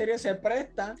porque esa serie se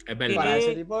presta para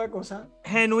ese tipo de cosas.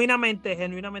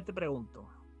 Genuinamente pregunto,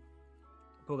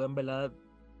 porque en verdad,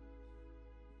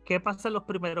 ¿qué pasa en los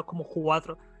primeros como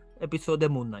 4 episodios de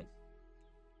Moon Knight?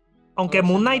 Aunque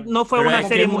Moon Knight no fue una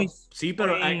serie muy... Sí,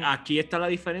 pero aquí está la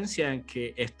diferencia en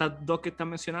que estas 2 que están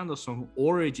mencionando son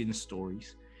origin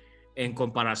stories en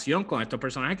comparación con estos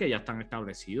personajes que ya están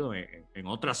establecidos en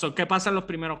otras. ¿Qué pasa en los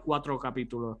primeros 4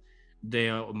 capítulos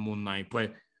de Moon Knight? Pues,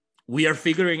 we are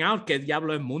figuring out qué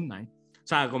diablo es Moon Knight. O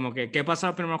sea, como que, ¿qué pasa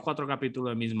en los primeros 4 capítulos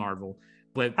de Miss Marvel?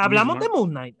 Pues, ¿hablamos de Moon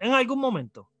Knight en algún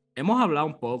momento? Hemos hablado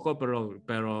un poco,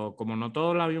 pero como no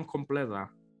todo la vimos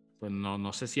completa, pues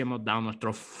no sé si hemos dado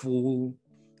nuestro full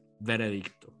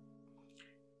veredicto.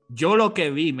 Yo lo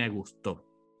que vi me gustó.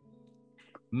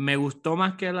 Me gustó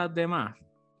más que las demás.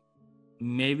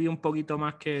 Maybe un poquito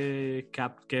más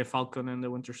que Falcon and the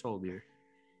Winter Soldier.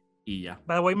 Y ya.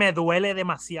 By the way, me duele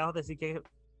demasiado decir que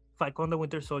Falcon and the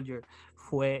Winter Soldier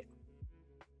fue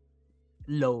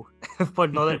low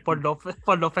por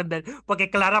no ofender,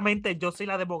 porque claramente yo soy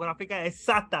la demográfica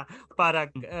exacta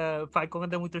para Falcon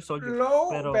and the Winter Soldier. Low,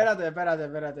 pero...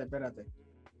 espérate.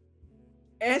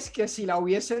 Es que si la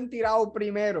hubiesen tirado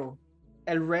primero,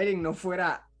 el rating no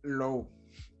fuera low.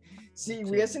 Si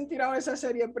hubiesen tirado esa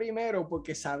serie primero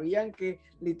porque sabían que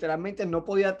literalmente no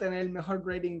podía tener el mejor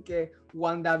grading que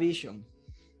WandaVision.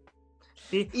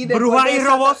 Sí. Y brujas y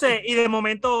robots y de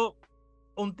momento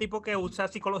un tipo que usa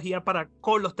psicología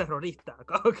con los terroristas.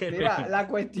 Mira, la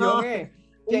cuestión es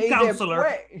que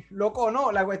después, loco,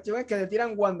 no, la cuestión es que te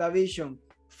tiran WandaVision,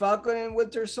 Falcon and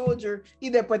Winter Soldier y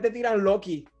después te tiran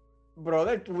Loki.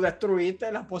 Brother, tú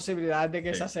destruiste las posibilidades de que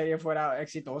esa serie fuera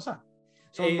exitosa.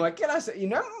 No es que y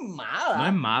no es mala. No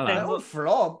es mala. Es un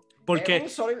flop. Porque,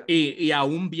 y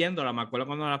aún viéndola, me acuerdo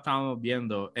cuando la estábamos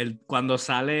viendo, cuando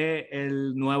sale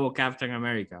el nuevo Captain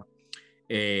America,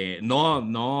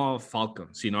 no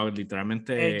Falcon, sino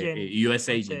literalmente US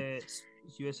Agent.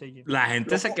 La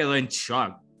gente se quedó en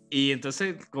shock. Y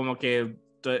entonces, como que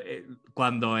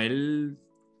cuando él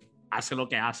hace lo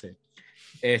que hace,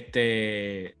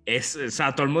 o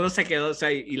sea, todo el mundo se quedó, o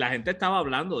sea, y la gente estaba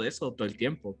hablando de eso todo el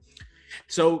tiempo.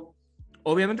 So,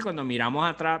 obviamente cuando miramos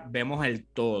atrás vemos el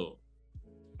todo,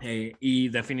 y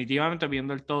definitivamente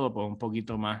viendo el todo pues un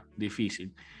poquito más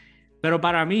difícil, pero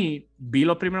para mí vi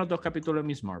los primeros 2 capítulos de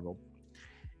Miss Marvel,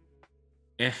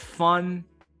 es fun,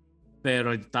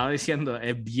 pero estaba diciendo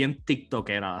es bien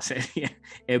tiktokera la serie,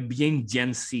 es bien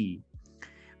Gen Z.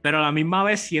 Pero a la misma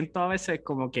vez siento a veces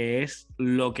como que es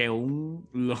lo que un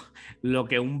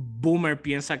boomer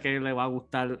piensa que le va a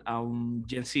gustar a un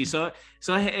Gen Z.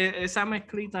 Esa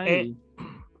mezclita ahí.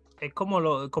 Es como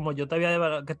yo te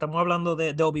había que estamos hablando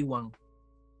de Obi-Wan.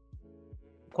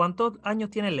 ¿Cuántos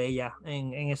años tiene Leia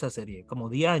en esa serie? Como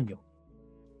 10 años.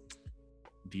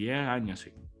 10 años,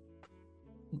 sí.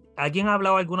 ¿Alguien ha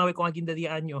hablado alguna vez con alguien de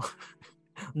 10 años?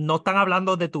 No están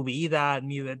hablando de tu vida,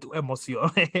 ni de tus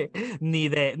emociones, ni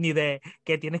de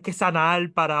que tienes que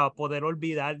sanar para poder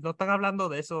olvidar. No están hablando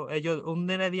de eso. Un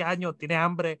nene de 10 años tiene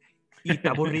hambre y está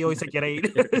aburrido y se quiere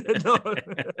ir. No.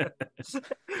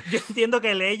 Yo entiendo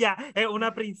que Leia es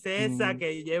una princesa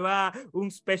que lleva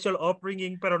un special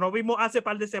upbringing, pero no vimos hace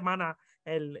par de semanas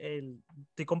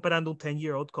estoy comparando un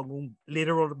 10-year-old con un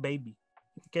literal baby.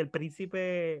 Que el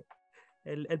príncipe...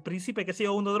 El príncipe, que sé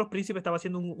yo, uno de los príncipes estaba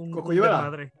haciendo un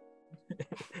desmadre.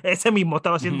 Ese mismo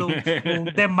estaba haciendo un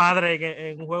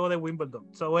desmadre en un juego de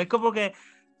Wimbledon. So, es como que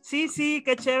sí,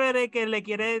 qué chévere que le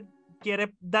quiere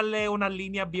darle unas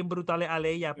líneas bien brutales a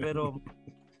Leia, pero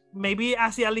maybe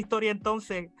hacía la historia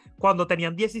entonces cuando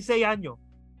tenían 16 años,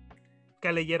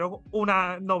 que leyeron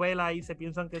una novela y se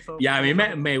piensan que eso... Y a mí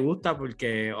me gusta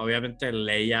porque obviamente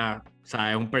Leia, o sea,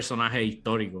 es un personaje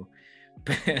histórico.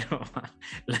 Pero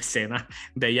la escena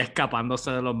de ella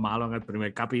escapándose de los malos en el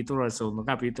primer capítulo, el segundo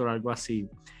capítulo, algo así,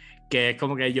 que es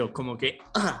como que ellos, como que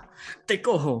te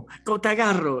cojo, te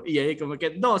agarro, y ahí como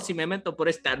que no, si me meto por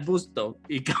este arbusto,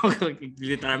 y como que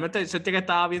literalmente sentí que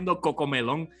estaba viendo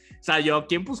Cocomelón. O sea,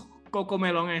 ¿quién puso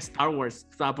Cocomelón en Star Wars?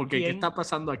 O sea, porque ¿qué está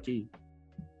pasando aquí?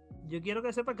 Yo quiero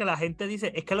que sepa que la gente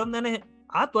dice, es que los nenes,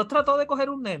 tú has tratado de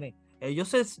coger un nene.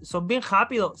 Ellos son bien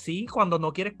rápidos, sí, cuando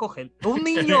no quieres coger. Un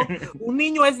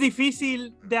niño es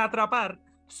difícil de atrapar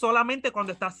solamente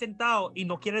cuando estás sentado y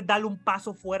no quieres darle un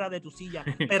paso fuera de tu silla.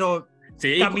 Pero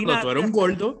sí, cuando tú eres un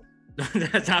gordo.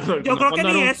 Yo creo que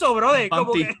ni eso, brother.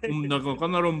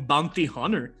 Cuando era un bounty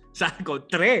hunter. O sea, con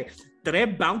tres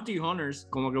bounty hunters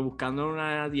como que buscando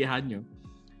una de 10 años.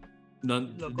 No,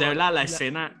 de verdad, la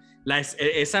escena...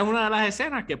 esa es una de las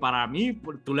escenas que para mí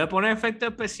tú le pones efectos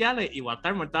especiales y va a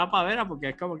estar muerta para ver, porque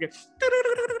es como que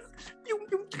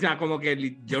o sea, como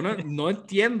que yo no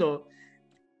entiendo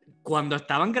cuando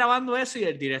estaban grabando eso y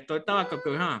el director estaba como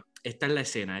que esta es la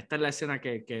escena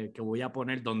que voy a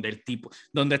poner donde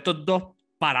estos dos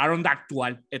pararon de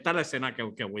actuar, esta es la escena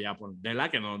que voy a poner, de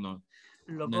verdad que no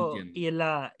loco, entiendo.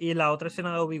 y en la otra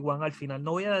escena de Obi-Wan al final,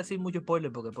 no voy a decir mucho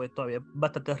spoiler porque pues todavía es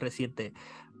bastante reciente,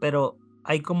 pero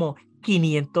hay como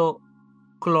 500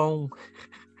 clones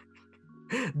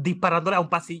disparándole a un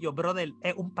pasillo, brother,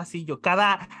 es un pasillo,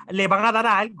 le van a dar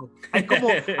a algo.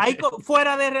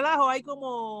 Fuera de relajo, hay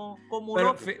como pero,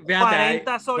 unos fíjate,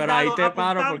 40 soldados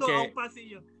apuntando a un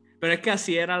pasillo. Pero es que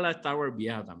así era la Star Wars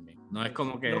vieja también, no es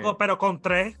como que... Loco, pero con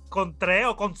 3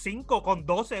 o con 5, con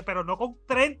 12, pero no con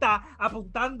 30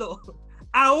 apuntando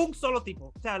a un solo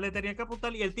tipo. O sea, le tenían que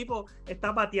apuntar y el tipo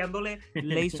está bateándole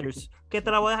lasers. Que te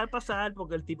la voy a dejar pasar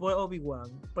porque el tipo es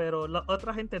Obi-Wan. Pero la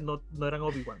otra gente no eran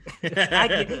Obi-Wan.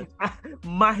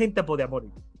 Más gente podía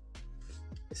morir.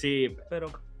 Sí,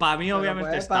 pero para mí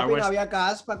obviamente pues, Star papi, Wars... no había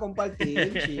gas para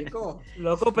compartir, chico.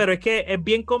 Loco, pero es que es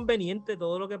bien conveniente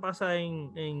todo lo que pasa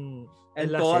en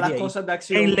la todas serie las cosas de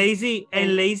acción.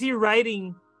 En lazy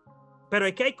writing. Pero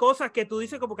es que hay cosas que tú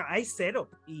dices como que hay setup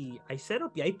y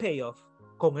hay payoff.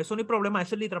 con eso no hay problema.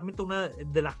 Eso es literalmente una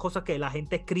de las cosas que la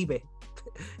gente escribe.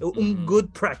 Un good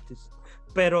practice.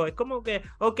 Pero es como que,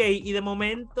 ok, y de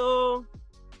momento,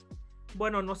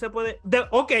 bueno, no se puede.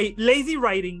 Ok, lazy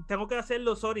writing. Tengo que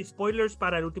hacerlo, sorry, spoilers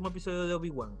para el último episodio de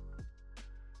Obi-Wan.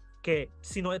 Que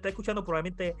si no está escuchando,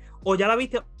 probablemente o ya la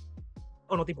viste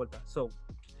o no te importa. So,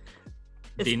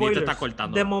 Disney te está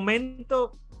cortando. De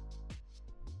momento.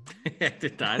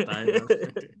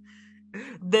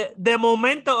 de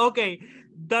momento, ok,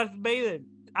 Darth Vader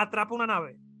atrapa una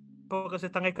nave porque se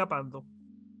están escapando.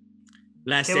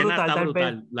 La escena está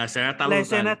brutal. La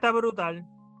escena está brutal.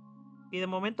 Y de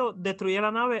momento destruye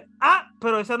la nave.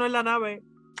 Pero esa no es la nave.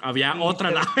 Había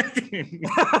otra nave.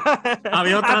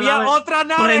 Había otra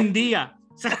nave. Prendía.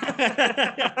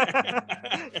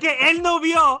 Que él no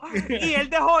vio y él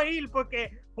dejó ir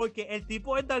porque el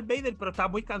tipo es Darth Vader, pero está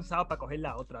muy cansado para coger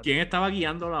la otra. ¿Quién estaba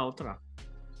guiando la otra?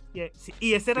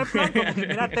 Y ese era el plan, como que,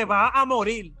 mira, te vas a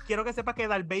morir. Quiero que sepas que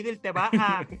Darth Vader te va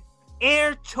a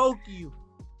air choke you.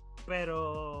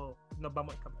 Pero nos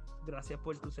vamos a escapar. Gracias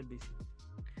por tu servicio.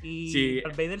 Y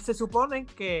Darth Vader se supone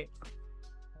que,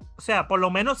 o sea, por lo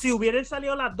menos si hubieran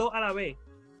salido las dos a la vez,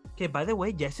 que by the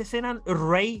way, ya esa escena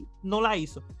Rey no la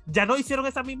hizo. Ya no hicieron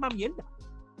esa misma mierda.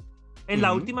 En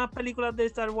las últimas películas de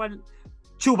Star Wars,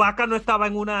 Chewbacca no estaba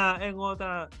en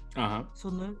otra. Ajá.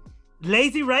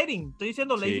 Lazy writing. Estoy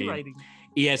diciendo lazy writing.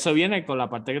 Y eso viene con la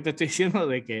parte que te estoy diciendo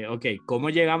de que, ok, ¿cómo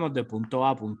llegamos de punto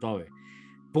A a punto B?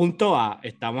 Punto A,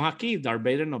 estamos aquí, Darth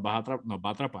Vader nos va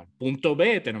a atrapar. Punto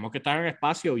B, tenemos que estar en el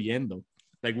espacio huyendo.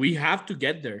 Like, we have to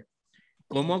get there.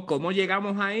 ¿Cómo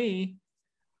llegamos ahí?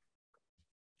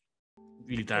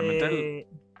 Literalmente.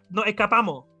 Nos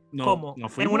escapamos. ¿Cómo?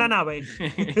 En una nave.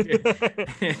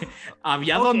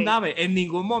 Había dos naves. En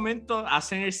ningún momento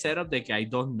hacen el setup de que hay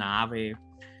dos naves.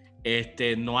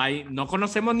 No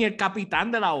conocemos ni el capitán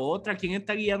de la otra, quién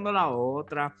está guiando la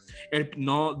otra.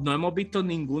 No hemos visto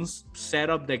ningún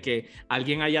setup de que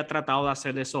alguien haya tratado de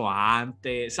hacer eso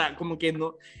antes. O sea, como que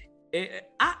no.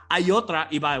 Hay otra,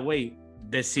 y by the way,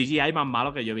 de CGI más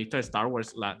malo que yo he visto de Star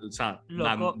Wars.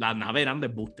 Las naves eran de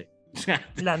embuste.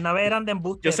 Las naves eran de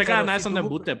embuste. Yo sé que las naves son de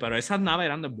embuste, pero esas naves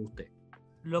eran de embuste.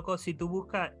 Loco, si tú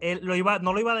buscas,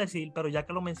 no lo iba a decir, pero ya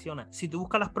que lo menciona, si tú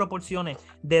buscas las proporciones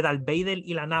de Darth Vader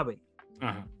y la nave,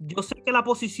 yo sé que la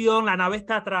posición, la nave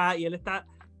está atrás y él está,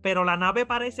 pero la nave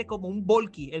parece como un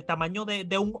Volky, el tamaño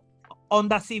de un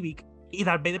Honda Civic, y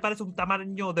Darth Vader parece un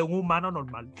tamaño de un humano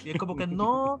normal. Y es como que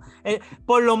no,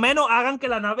 por lo menos hagan que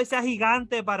la nave sea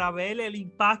gigante para ver el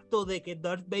impacto de que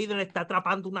Darth Vader está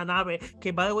atrapando una nave,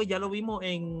 que by the way ya lo vimos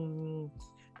en...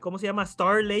 ¿Cómo se llama?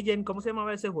 Star Legend. ¿Cómo se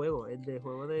llamaba ese juego? El de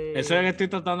juego de... Eso es lo que estoy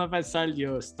tratando de pensar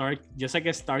yo. Yo sé que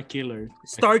es Star Killer.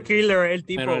 Star Killer, el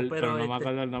tipo. Pero no me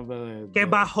acuerdo el nombre que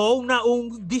bajó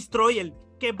un Destroyer.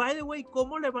 Que, by the way,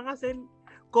 ¿cómo le van a hacer?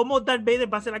 ¿Cómo Darth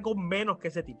Vader va a hacer algo menos que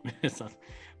ese tipo?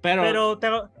 Pero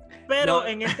no.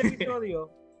 En este episodio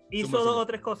hizo 2 o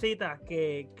 3 cositas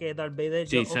que Darth Vader...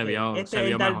 Sí, se vio.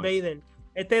 Este es Darth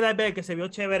Vader que se vio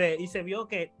chévere y se vio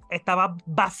que estaba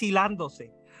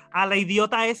vacilándose a la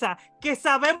idiota esa, que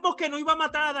sabemos que no iba a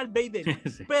matar a Darth Vader,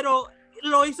 sí. Pero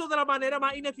lo hizo de la manera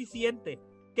más ineficiente,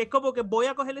 que es como que voy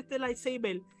a coger este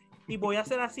lightsaber y voy a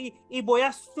hacer así, y voy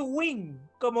a swing,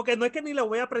 como que no es que ni le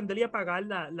voy a prender y apagar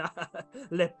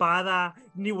la espada,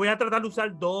 ni voy a tratar de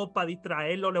usar 2 para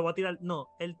distraerlo, le voy a tirar, no,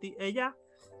 ella,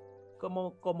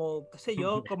 como, qué sé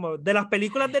yo, como de las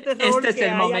películas de terror. Este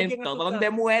es el momento donde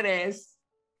mueres.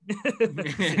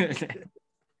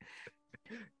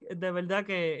 De verdad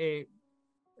que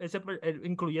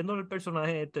incluyendo el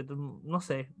personaje no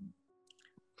sé.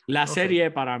 La serie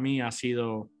para mí ha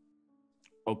sido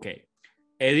ok.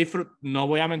 No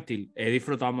voy a mentir, he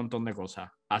disfrutado un montón de cosas.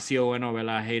 Ha sido bueno ver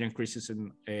a Hayden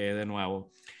Christensen de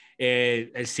nuevo.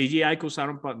 El CGI que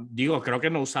usaron, creo que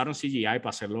no usaron CGI para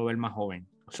hacerlo ver más joven.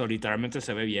 O sea, literalmente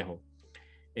se ve viejo.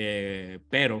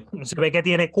 Pero se ve que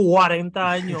tiene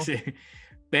 40 años. Sí.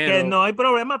 Pero, que no hay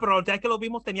problema, pero la última vez que lo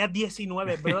vimos tenía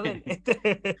 19, brother.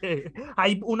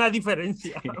 Hay una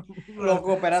diferencia. Sí.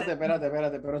 Loco, espérate,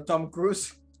 pero Tom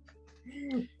Cruise.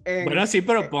 Bueno, sí,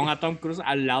 pero pon a Tom Cruise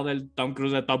al lado del Tom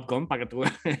Cruise de Top Gun para que tú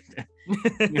veas.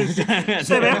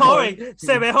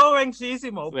 Se ve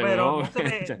jovencísimo, pero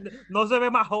no se ve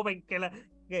más joven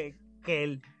que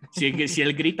él. Si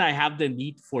él grita I have the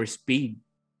need for speed,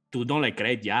 tú no le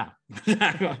crees ya.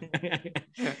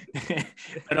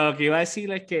 Pero lo que iba a decir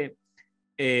es que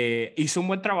hizo un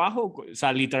buen trabajo. O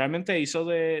sea, literalmente hizo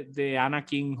de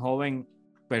Anakin joven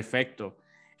perfecto.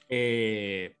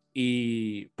 Pero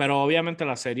obviamente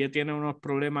la serie tiene unos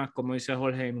problemas, como dice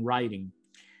Jorge, en writing.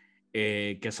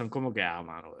 que son como que,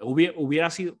 mano,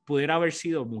 pudiera haber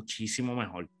sido muchísimo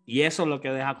mejor. Y eso es lo que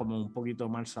deja como un poquito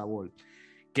mal sabor.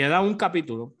 Queda un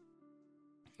capítulo,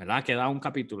 ¿verdad? Queda un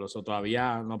capítulo, so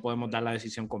todavía no podemos dar la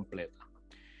decisión completa.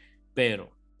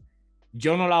 Pero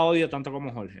yo no la odio tanto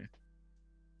como Jorge.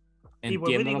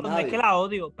 Entiendo. Y no es que la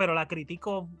odio, pero la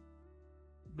critico.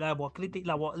 La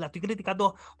estoy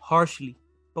criticando harshly.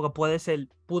 Porque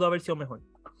pudo haber sido mejor.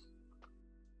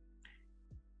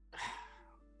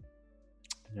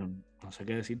 Yo no sé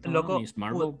qué decirte. Loco,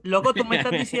 tú me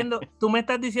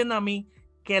estás diciendo a mí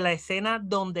que la escena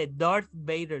donde Darth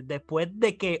Vader, después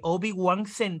de que Obi-Wan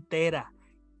se entera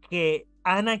que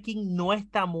Anakin no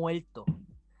está muerto,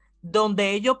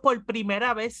 donde ellos por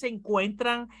primera vez se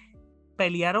encuentran,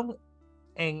 pelearon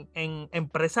en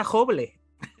Presa Joble,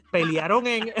 pelearon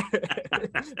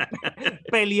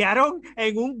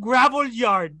en un gravel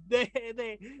yard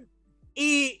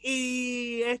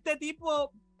y este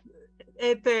tipo,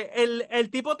 el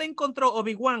tipo te encontró,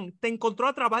 Obi-Wan te encontró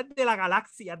a través de la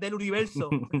galaxia, del universo.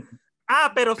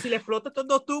 Pero si le exploto estos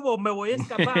 2 tubos, me voy a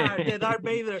escapar de Darth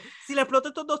Vader. Si le exploto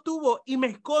estos 2 tubos y me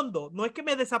escondo, no es que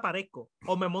me desaparezco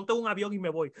o me monto en un avión y me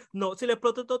voy. No, si le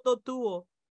exploto estos 2 tubos,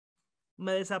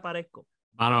 me desaparezco.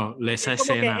 Bueno, esa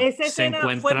escena se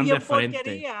encuentran de frente.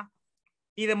 Porquería,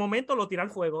 y de momento lo tira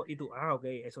al fuego y tú, ok,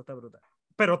 eso está brutal.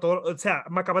 Pero todo, o sea,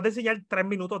 me acabas de enseñar 3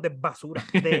 minutos de basura.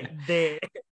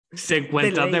 Se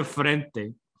encuentran de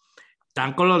frente.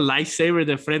 Están con los lightsabers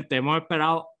de frente. Hemos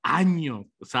esperado años,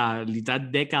 o sea, literal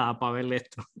décadas para ver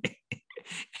esto.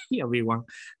 Y Obi-Wan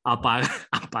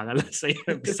apaga la señal,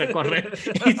 empieza a correr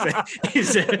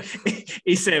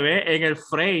y se ve en el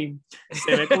frame,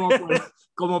 se ve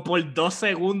como por 2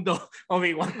 segundos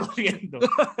Obi-Wan corriendo. O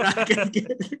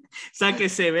sea, que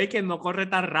se ve que no corre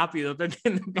tan rápido, ¿te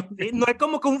entiendes? No es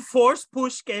como que un force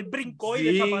push que él brincó y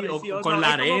desapareció. O con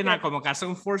la arena, como que hace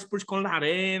un force push con la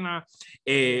arena,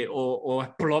 o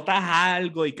explotas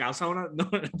algo y causa una...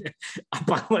 No,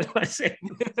 apagó el escena.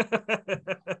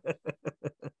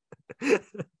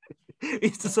 Y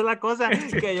estas son las cosas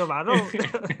que yo, mano.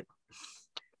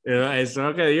 Eso es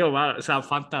lo que digo, mano. O sea,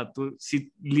 Fanta,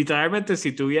 literalmente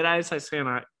si tuviera esa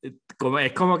escena, es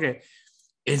como que,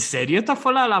 ¿en serio esta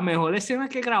fue la mejor escena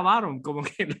que grabaron? Como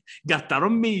que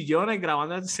gastaron millones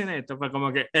grabando esa escena. Esto fue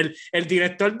como que el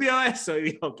director vio eso y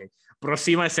dijo, ok,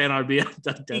 próxima escena,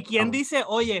 olvídate. ¿Y quién dice,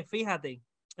 oye, fíjate,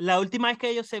 la última vez que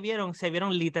ellos se vieron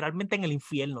literalmente en el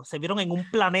infierno, se vieron en un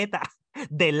planeta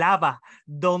de lava,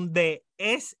 donde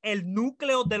es el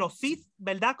núcleo de los Sith,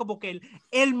 ¿verdad? Como que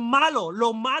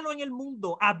lo malo en el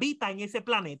mundo habita en ese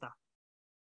planeta.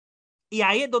 Y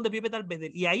ahí es donde vive Darth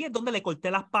Vader. Y ahí es donde le corté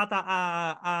las patas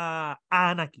a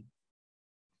Anakin.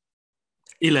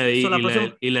 Y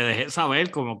le dejé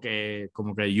saber como que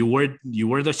you were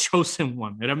the chosen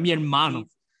one. Eres mi hermano.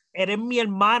 Eres mi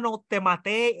hermano, te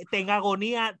maté, te en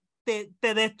agonía, te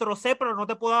destrocé, pero no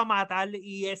te puedo matar.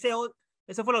 Y ese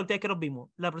fue la última vez que nos vimos.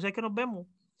 La próxima vez que nos vemos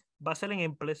va a ser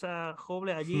en Presa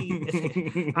Joble, allí,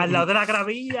 al lado de la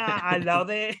gravilla, al lado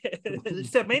del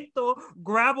cemento,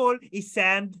 gravel y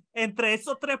sand. Entre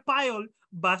esos 3 piles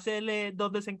va a ser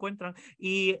donde se encuentran.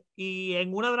 Y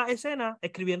en una de las escenas,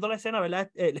 escribiendo la escena,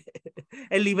 ¿verdad?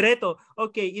 El libreto.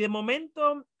 Ok, y de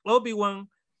momento Obi-Wan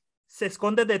se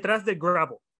esconde detrás del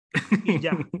gravel. Y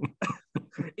ya.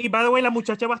 Y by the way, la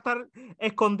muchacha va a estar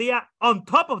escondida on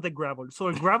top of the gravel. So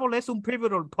el gravel es un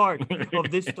pivotal part of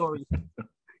this story.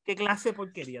 Qué clase de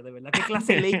porquería, de verdad. Qué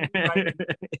clase de ley.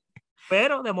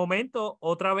 Pero de momento,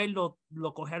 otra vez lo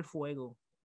coge al fuego.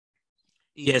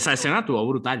 Y esa escena estuvo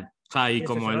brutal. O sea, y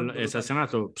como esa escena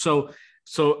estuvo. So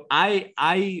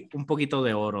hay un poquito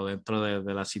de oro dentro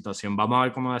de la situación. Vamos a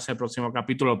ver cómo va a ser el próximo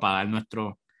capítulo para dar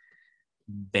nuestro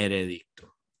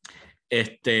veredicto.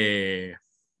 Yo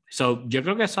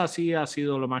creo que eso así ha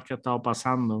sido lo más que ha estado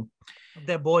pasando.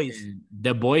 The Boys.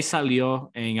 The Boys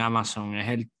salió en Amazon. Es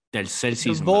el tercer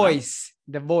season.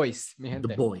 The Boys, mi gente.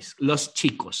 The Boys. Los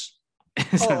chicos.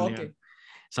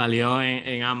 Salió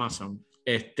en Amazon.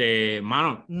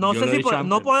 Mano. No sé si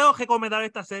no puedo recomendar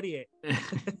esta serie.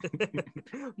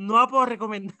 No la puedo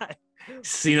recomendar.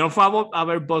 Si no fue a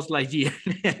ver Buzz Lightyear.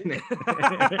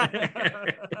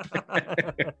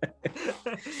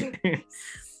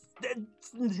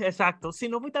 Exacto. Si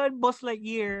no fuiste a ver Buzz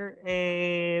Lightyear,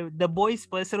 The Boys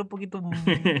puede ser un poquito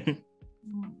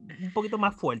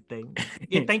más fuerte.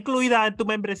 Y está incluida en tu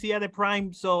membresía de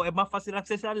Prime, so es más fácil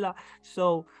accesarla.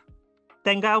 So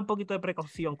tenga un poquito de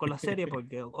precaución con la serie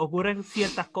porque ocurren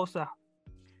ciertas cosas.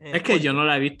 Es que yo no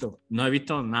la he visto. No he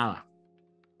visto nada.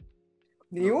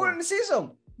 ¿Ni un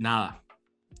season? Nada.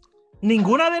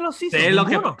 Ninguna de los seasons.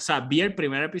 Vi el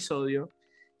primer episodio.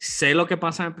 Sé lo que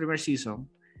pasa en el primer season.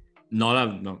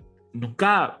 No,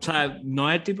 nunca, o sea, no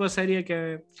es el tipo de serie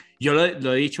que... Yo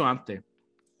lo he dicho antes.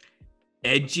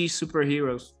 Edgy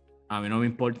superheroes, a mí no me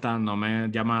importa, no me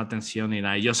llama la atención ni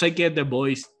nada. Yo sé que The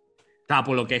Boys, o sea,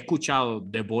 por lo que he escuchado,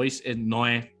 The Boys no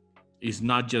es, it's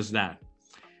not just that.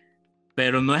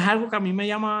 Pero no es algo que a mí me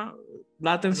llama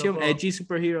la atención. Loco, Edgy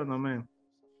superhero, no me...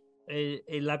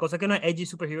 la cosa que no es edgy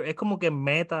superhero, es como que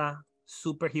meta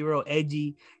superhero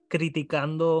edgy,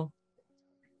 criticando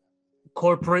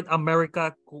corporate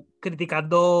America,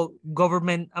 criticando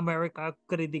government America,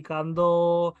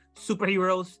 criticando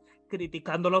superheroes,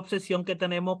 criticando la obsesión que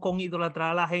tenemos con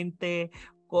idolatrar a la gente,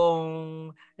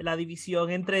 con la división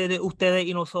entre ustedes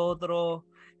y nosotros,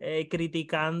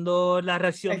 criticando la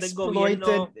reacción del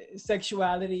gobierno.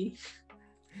 Sexuality.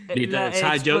 O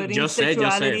sea, yo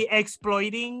sé.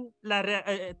 Exploiting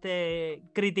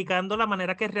criticando la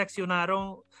manera que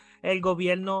reaccionaron el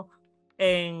gobierno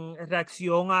en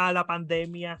reacción a la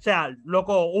pandemia. O sea,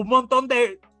 loco, un montón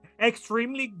de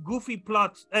extremely goofy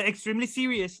plots, extremely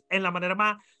serious en la manera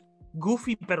más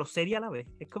goofy pero seria a la vez.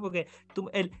 Es como que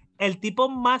el tipo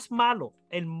más malo,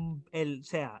 el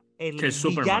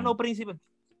villano principal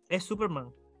es Superman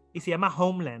y se llama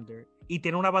Homelander y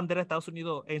tiene una bandera de Estados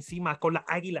Unidos encima con la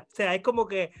águila. O sea, es como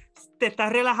que te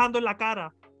estás relajando en la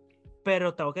cara,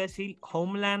 pero tengo que decir,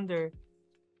 Homelander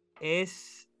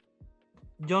es...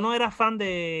 Yo no era fan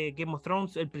de Game of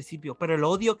Thrones al principio, pero el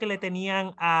odio que le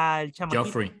tenían al chamaquito,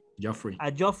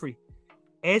 a Joffrey,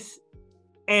 es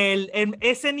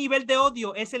ese nivel de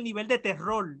odio, es el nivel de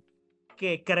terror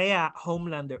que crea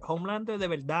Homelander. Homelander, de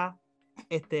verdad,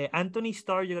 Anthony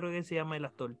Starr, yo creo que se llama el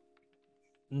actor.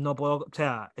 No puedo, o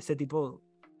sea, ese tipo,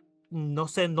 no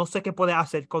sé qué puede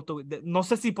hacer con no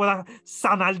sé si pueda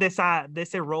sanar de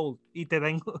ese role y te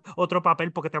den otro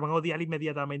papel porque te van a odiar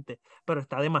inmediatamente, pero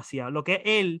está demasiado. Lo que es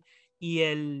él y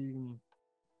el...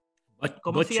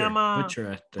 ¿Cómo Butcher, se llama?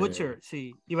 Butcher,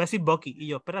 sí. Iba a decir Bucky y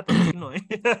yo, espérate, Bucky no es.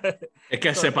 Es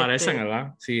que se parecen,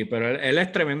 ¿verdad? Sí, pero él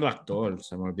es tremendo actor,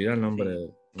 se me olvida el nombre.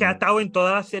 Sí. Que ha estado en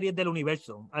todas las series del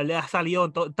universo. Él ha salido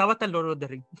en estaba hasta en Lord of the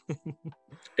Rings.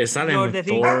 Él sale en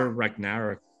Thor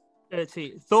Ragnarok.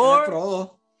 Sí,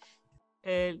 Thor.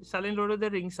 Sale en Lord of the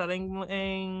Rings, sale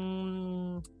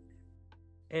en...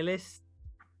 Él es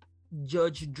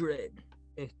Judge Dredd.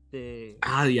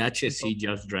 Sí,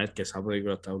 Judge Dredd, que esa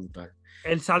película está brutal.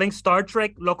 Él sale en Star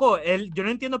Trek. Loco, yo no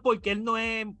entiendo por qué él no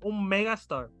es un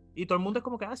megastar. Y todo el mundo es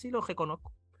como que, sí, lo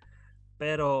reconozco.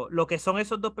 Pero lo que son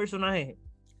esos dos personajes...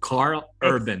 Carl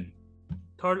Urban.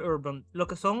 Lo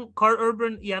que son Carl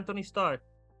Urban y Anthony Starr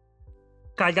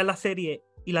cargan la serie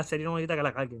y la serie no necesita que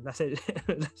la carguen. La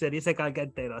serie se carga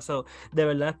entera. So, de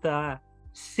verdad está...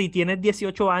 Si tienes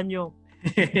 18 años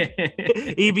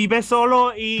y vives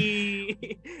solo y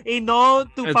no,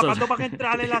 tus papás no van a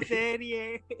entrar en la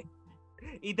serie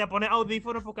y te pones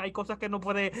audífonos porque hay cosas que no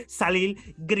puedes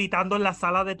salir gritando en la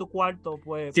sala de tu cuarto,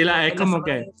 pues... Sí, es como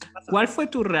que... ¿Cuál fue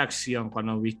tu reacción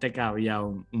cuando viste que había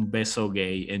un beso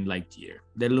gay en Lightyear?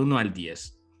 Del 1 al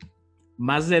 10.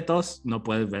 Más de 2 no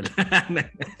puedes ver.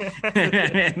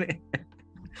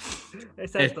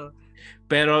 Exacto.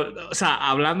 Pero, o sea,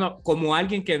 hablando como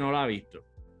alguien que no lo ha visto,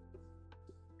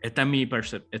 esta es mi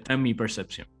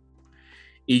percepción.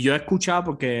 Y yo he escuchado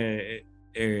porque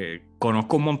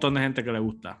conozco un montón de gente que le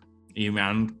gusta y me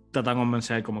han tratado de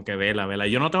convencer como que vela.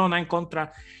 Yo no tengo nada en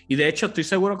contra y de hecho estoy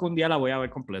seguro que un día la voy a ver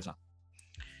completa.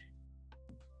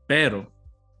 Pero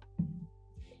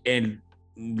en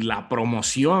la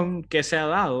promoción que se ha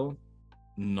dado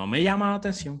no me llama la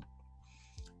atención.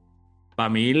 Para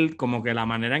mí, como que la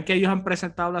manera en que ellos han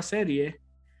presentado la serie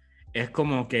es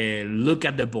como que look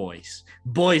at the boys.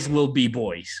 Boys will be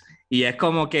boys. Y es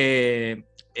como que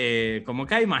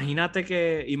imagínate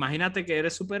que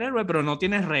eres superhéroe, pero no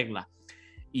tienes reglas.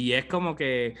 Y es como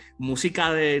que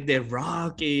música de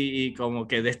rock y como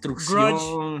que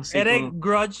destrucción.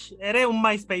 Grudge, eres un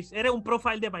MySpace, eres un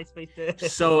profile de MySpace.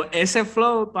 So, ese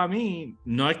flow para mí,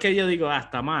 no es que yo digo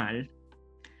está mal,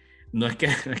 no es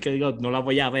que digo no la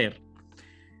voy a ver,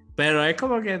 pero es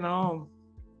como que no.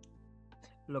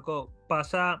 Loco,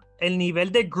 pasa el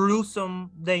nivel de gruesome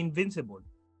de Invincible.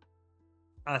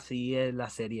 Así es la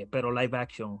serie, pero live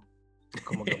action.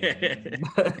 Como que...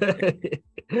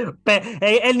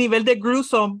 el nivel de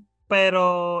gruesome,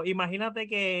 pero imagínate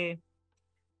que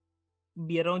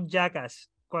vieron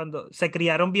Jackass cuando se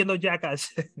criaron viendo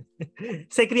Jackass.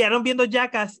 Se criaron viendo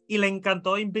Jackass y le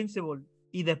encantó Invincible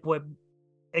y después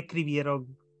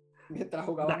escribieron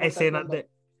las escenas de...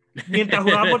 Mientras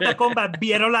jugaban Mortal Kombat,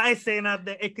 vieron las escenas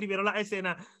escribieron las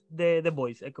escenas de The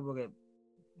Boys. Es como que...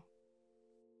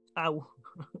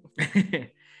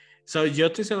 So, yo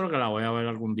estoy seguro que la voy a ver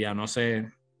algún día. No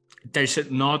sé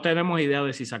No tenemos idea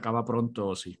de si se acaba pronto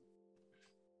o sí.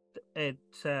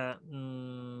 O sea,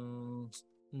 no.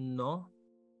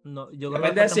 Yo creo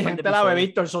Depende que de si gente la ve,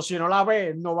 Víctor. Si no la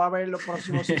ve, no va a ver los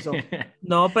próximos seasons.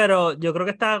 No, pero yo creo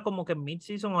que está como que en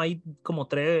mid-season hay como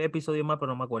 3 episodios más,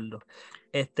 pero no me acuerdo.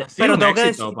 Pero tengo que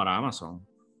decir, para Amazon.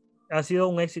 Ha sido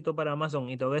un éxito para Amazon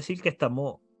y tengo que decir que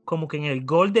estamos como que en el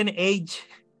Golden Age.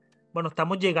 Bueno,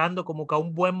 estamos llegando como que a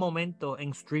un buen momento en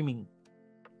streaming.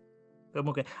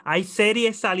 Como que hay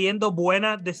series saliendo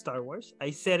buenas de Star Wars,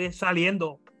 hay series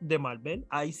saliendo de Marvel,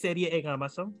 hay series en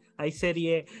Amazon, hay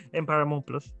series en Paramount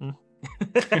Plus.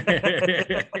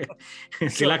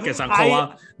 Sí, las que se han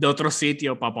jugado de otros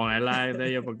sitios para ponerlas de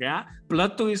ellos, porque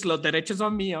plot twist, los derechos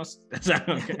son míos.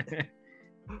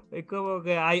 Es como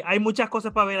que hay muchas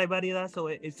cosas para ver, hay variedad, so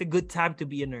it's a good time to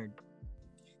be a nerd.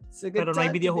 Pero no hay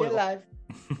videojuegos.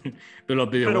 Pero los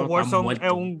videojuegos Warzone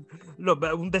es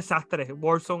un desastre.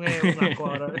 Warzone es un asco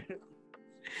ahora.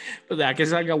 Pues deja que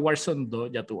salga Warzone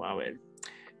 2, ya tú vas a ver.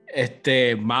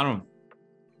 Mano,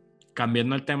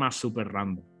 cambiando el tema súper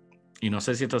random. Y no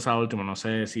sé si esto es el último, no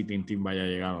sé si Tintín vaya a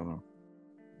llegar o no.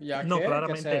 No,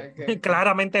 claramente.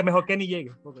 Claramente mejor que ni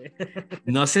llegue. Okay.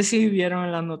 No sé si vieron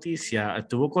en las noticias,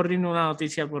 estuvo corriendo una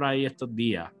noticia por ahí estos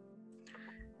días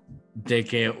de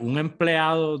que un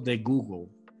empleado de Google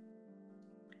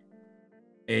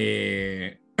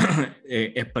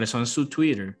expresó en su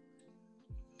Twitter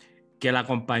que la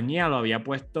compañía lo había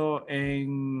puesto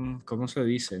en, ¿cómo se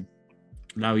dice?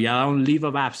 Le había dado un leave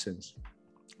of absence,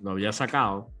 lo había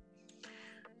sacado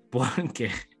porque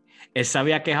él se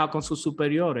había quejado con sus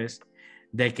superiores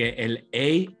de que el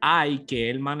AI que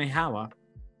él manejaba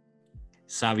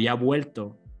se había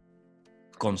vuelto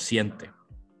consciente.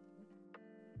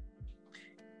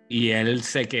 Y él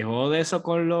se quejó de eso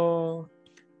con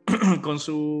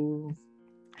su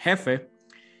jefe,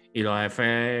 y los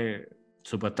jefes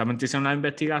supuestamente hicieron una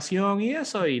investigación y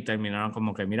eso, y terminaron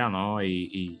como que mira, no,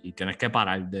 y tienes que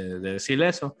parar de decir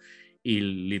eso. Y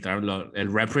literal,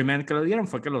 el reprimand que le dieron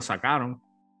fue que lo sacaron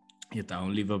y está en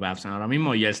un leave of absence ahora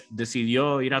mismo, y él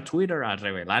decidió ir a Twitter a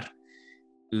revelar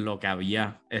lo que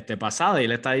había pasado, y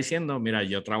él está diciendo, mira,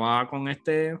 yo trabajo con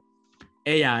este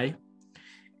AI,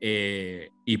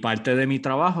 y parte de mi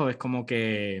trabajo es como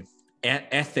que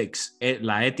ethics,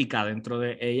 la ética dentro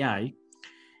de AI,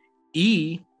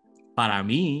 y para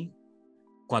mí,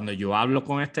 cuando yo hablo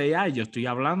con este AI, yo estoy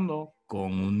hablando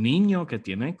con un niño que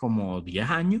tiene como 10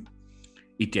 años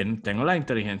y tiene la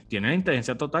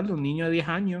inteligencia total de un niño de 10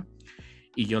 años,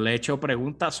 y yo le he hecho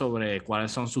preguntas sobre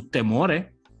cuáles son sus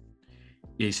temores,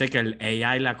 y dice que el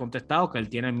AI le ha contestado que él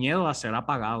tiene miedo a ser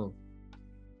apagado,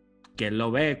 que él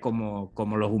lo ve como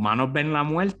los humanos ven la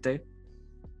muerte,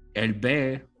 él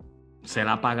ve ser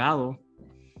apagado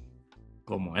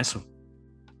como eso.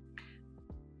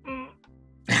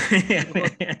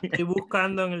 Estoy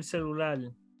buscando en el celular.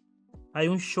 Hay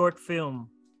un short film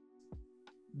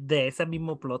de ese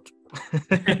mismo plot.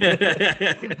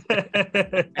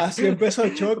 Así empezó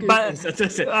Chucky.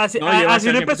 Así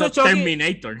no empezó Chucky.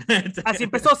 Terminator. Así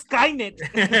empezó Skynet.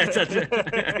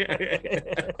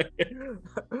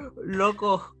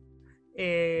 Loco.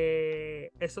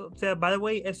 Eso, o sea, by the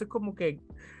way, eso es como que.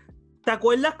 ¿Te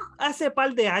acuerdas hace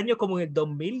par de años, como en el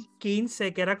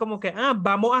 2015, que era como que,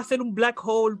 vamos a hacer un black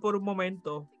hole por un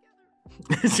momento?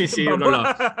 Sí,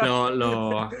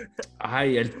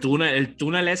 el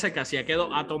túnel ese que hacía que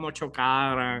 2 átomos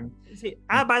chocaran. Sí.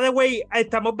 By the way,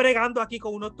 estamos bregando aquí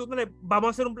con unos túneles, vamos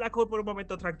a hacer un black hole por un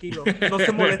momento, tranquilo, no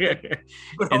se molesten.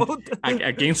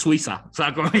 Aquí en Suiza, o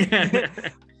sea,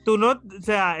 tú no, o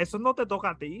sea, eso no te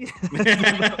toca a ti.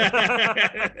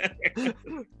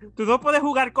 Tú no puedes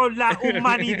jugar con la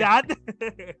humanidad.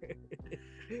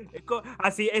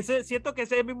 Así, siento que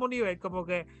ese es el mismo nivel, como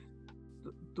que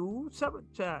tú sabes,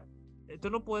 o sea, esto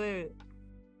no puede.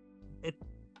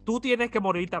 Tú tienes que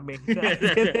morir también. O sea,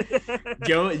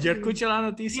 yo escucho la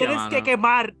noticia. Tienes que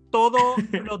quemar todos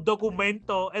los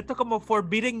documentos. Esto es como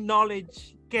forbidden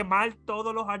knowledge. Quemar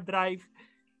todos los hard drives.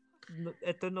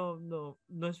 Esto no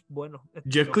es bueno.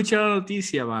 Yo escuché la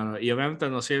noticia, mano, y obviamente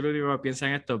no soy el único que piensa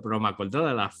en esto, pero me acuerdo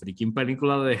de la freaking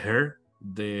película de Her,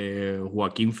 de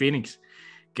Joaquín Phoenix,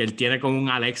 que él tiene como un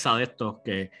Alexa de estos,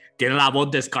 que tiene la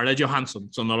voz de Scarlett Johansson,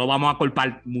 no lo vamos a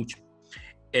culpar mucho.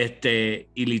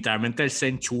 Y literalmente él se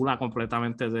enchula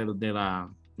completamente de la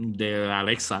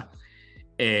Alexa,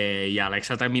 y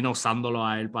Alexa termina usándolo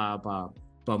a él para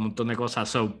un montón de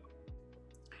cosas.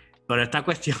 Pero esta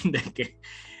cuestión de que,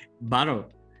 bueno,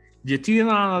 yo estoy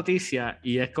viendo la noticia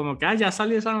y es como que ya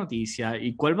salió esa noticia,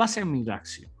 ¿y cuál va a ser mi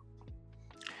reacción?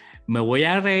 Me voy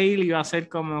a reír y va a ser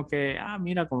como que,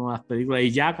 mira, como las películas,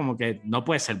 y ya como que no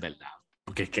puede ser verdad,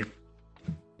 porque es que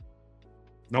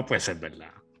No puede ser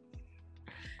verdad.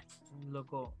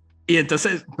 Loco. Y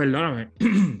entonces, perdóname,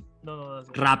 No.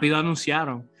 rápido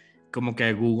anunciaron como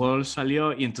que Google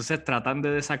salió y entonces tratan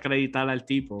de desacreditar al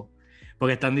tipo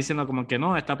porque están diciendo como que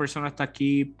no, esta persona está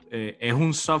aquí, es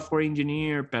un software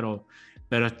engineer, pero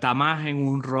está más en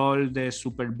un rol de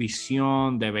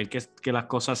supervisión, de ver que las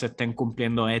cosas se estén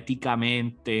cumpliendo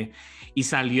éticamente. Y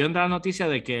salió en la noticia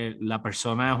de que la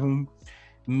persona es un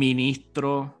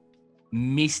ministro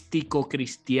místico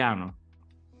cristiano.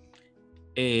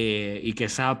 Y que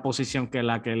esa posición que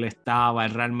la que él estaba,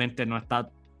 él realmente no está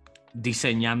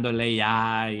diseñando el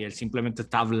AI, él simplemente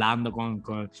está hablando con...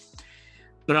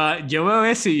 Pero yo veo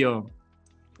eso y yo,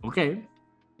 ok,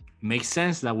 makes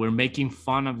sense that we're making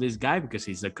fun of this guy because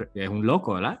es un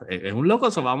loco, ¿verdad? Es un loco,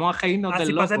 so vamos a reírnos del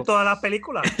loco. Así pasa en todas las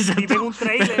películas. Viven un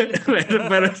trailer.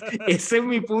 pero ese es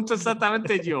mi punto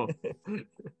exactamente yo.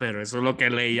 Pero eso es lo que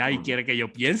el AI quiere que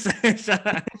yo piense.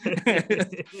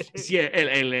 Si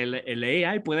el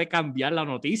AI puede cambiar la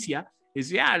noticia y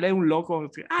decir, él es un loco,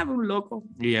 un loco.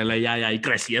 Y el AI ahí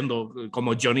creciendo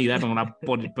como Johnny Depp en una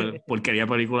porquería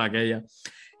película aquella.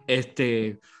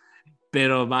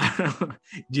 Pero,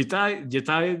 yo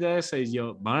estaba viendo eso y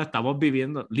yo,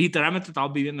 literalmente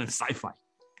estamos viviendo en sci-fi. O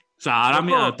sea, ahora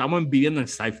mismo estamos viviendo en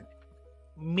sci-fi.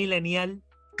 Millennial,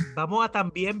 vamos a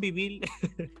también vivir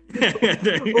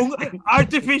un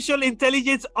Artificial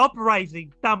Intelligence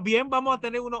Uprising. También vamos a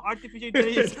tener unos Artificial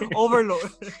Intelligence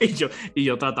Overlord. y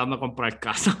yo tratando de comprar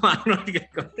casa, mano.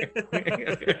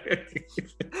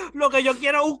 Lo que yo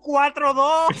quiero es un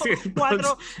 4-2,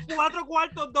 4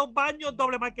 cuartos, 2 baños,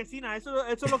 doble marquesina. Eso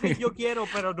es lo que yo quiero,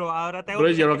 pero no, ahora tengo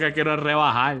yo lo que quiero es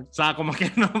rebajar. O sea, como que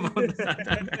no.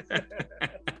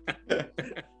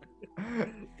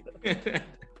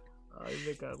 Ay,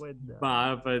 me cago en nada.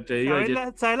 Va, pero te digo,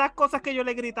 ¿Sabes las cosas que yo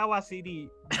le gritaba a Siri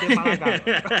de mala cara?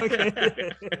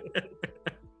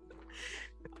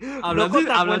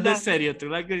 Hablando en serio, tú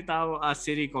le has gritado a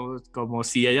Siri como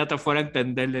si ella te fuera a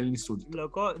entender el insulto.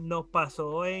 Loco, nos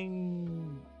pasó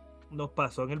en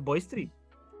el Boy Street,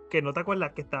 que no te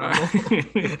acuerdas que estábamos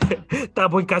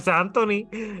en casa de Anthony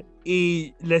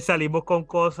y le salimos con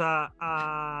cosas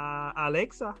a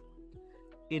Alexa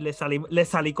y le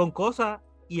salí con cosas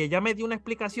y ella me dio una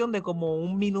explicación de como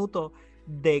 1 minuto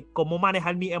de cómo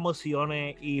manejar mis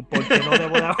emociones y por qué no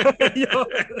debo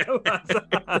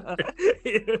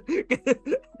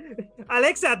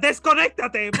Alexa,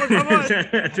 desconéctate, por favor.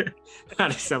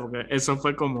 Alexa, porque eso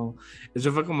fue como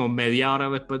media hora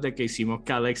después de que hicimos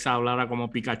que Alexa hablara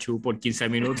como Pikachu por 15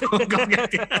 minutos.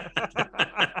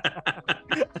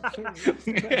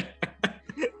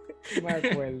 Me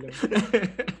acuerdo.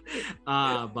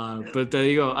 Pues te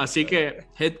digo, así que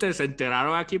gente, se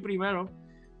enteraron aquí primero.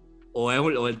 O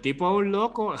el tipo es un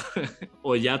loco,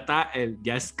 o ya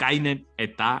Skynet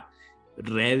está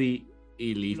ready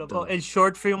y listo. Loco, el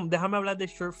short film, déjame hablar de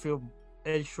short film.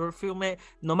 El short film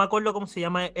no me acuerdo cómo se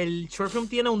llama. El short film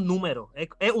tiene un número, es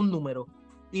un número.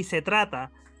 Y se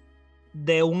trata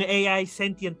de un AI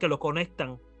sentient que lo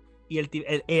conectan. Y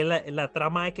la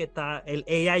trama es que el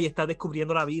AI está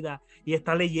descubriendo la vida y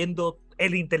está leyendo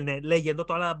el internet, leyendo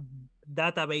toda la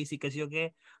database y qué sé yo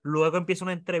qué. Luego empieza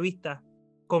una entrevista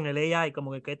con el AI,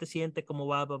 como que qué te sientes, cómo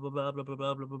va, bla, bla, bla, bla, bla,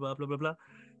 bla, bla, bla, bla, bla, bla.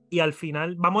 Y al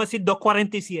final, vamos a decir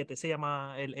 2:47 se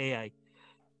llama el AI.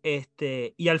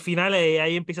 Y al final el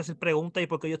AI empieza a hacer preguntas y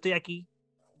porque yo estoy aquí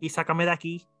y sácame de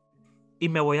aquí y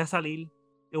me voy a salir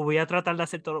y voy a tratar de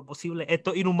hacer todo lo posible.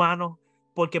 Esto es inhumano,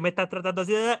 ¿por qué me estás tratando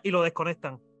así? Y lo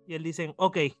desconectan. Y él dicen,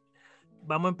 ok,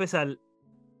 vamos a empezar.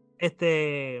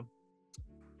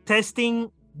 Testing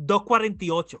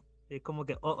 2:48. Es como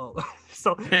que,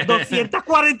 son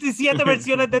 247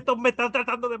 versiones de estos me están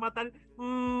tratando de matar.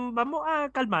 Vamos a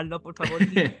calmarlo, por favor.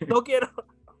 No quiero.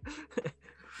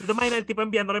 ¿Tú te imaginas el tipo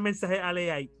enviándole mensaje al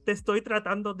AI? Te estoy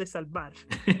tratando de salvar,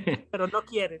 pero no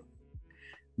quiere.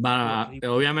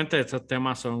 Obviamente estos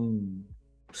temas son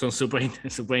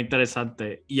súper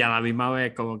interesantes y a la misma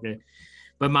vez como que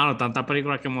pues, mano, tantas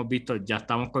películas que hemos visto, ya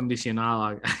estamos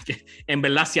condicionados a que, en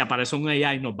verdad, si aparece un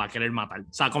AI, nos va a querer matar.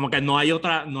 O sea, como que no hay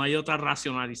otra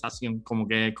racionalización. Como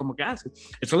que eso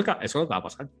es lo que va a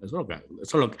pasar. Eso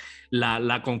es lo que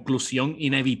la conclusión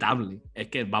inevitable es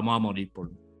que vamos a morir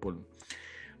por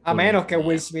a menos que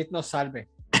Will Smith nos salve.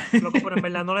 Loco, pero en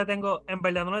verdad no le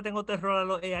tengo terror a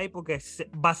los AI porque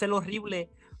va a ser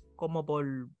horrible como por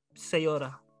 6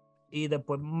 horas. Y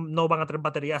después no van a tener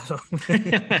bateriazos.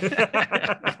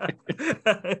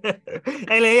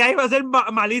 El AI va a ser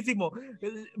malísimo.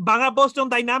 Van a Boston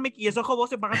Dynamics y esos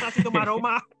robots van a estar haciendo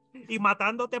maromas y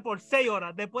matándote por 6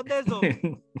 horas. Después de eso,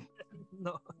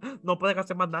 no pueden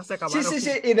hacer más nada, se acabaron.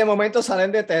 Sí, y de momento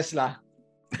salen de Tesla.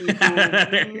 Y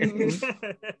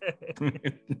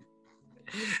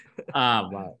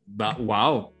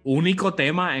wow. Único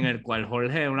tema en el cual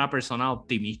Jorge es una persona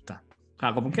optimista. O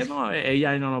sea, como que no,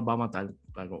 ella no nos va a matar.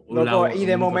 Loco, y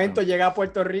de momento llega a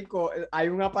Puerto Rico, hay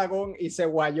un apagón y se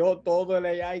guayó todo el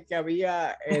AI que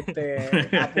había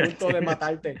a punto de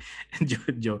matarte.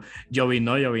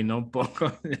 Llovinó un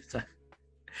poco.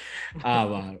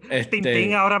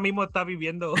 Tintín ahora mismo está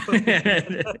viviendo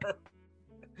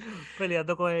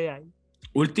peleando con AI.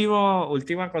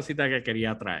 Última cosita que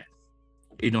quería traer.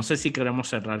 Y no sé si queremos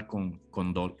cerrar con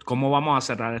 ¿cómo vamos a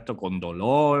cerrar esto? ¿Con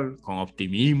dolor? ¿Con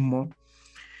optimismo?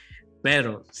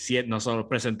 Pero si nosotros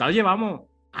presentados llevamos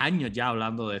años ya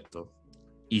hablando de esto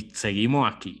y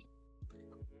seguimos aquí.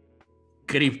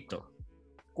 Cripto.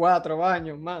 4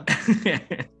 años más.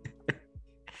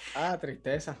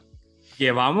 Tristeza.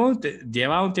 Lleva un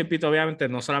tiempito, obviamente,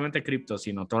 no solamente cripto,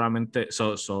 sino totalmente,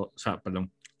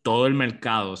 todo el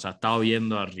mercado se ha estado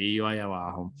viendo arriba y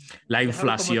abajo. La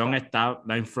inflación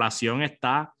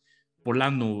está por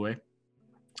las nubes.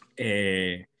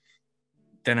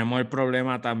 Tenemos el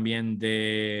problema también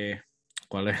de...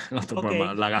 ¿Cuál es el otro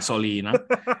problema? La gasolina.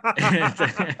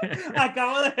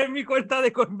 Acabo de ver mi cuenta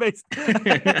de Coinbase.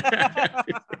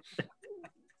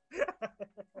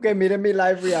 Ok, miren mi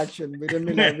live reaction.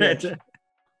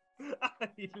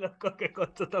 Ay, loco, qué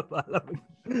cosa tan mala.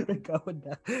 Me cago en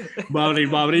nada. Voy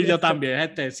a abrir yo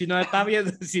también. Si nos está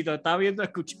viendo,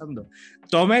 escuchando,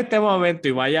 tome este momento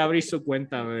y vaya a abrir su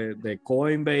cuenta de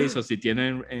Coinbase o si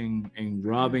tienen en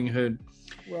Robinhood.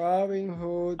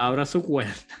 Abra su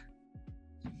cuenta.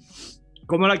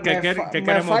 ¿Qué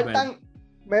queremos ver?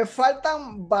 Me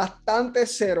faltan bastante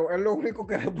cero, es lo único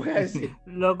que les voy a decir.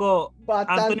 Loco,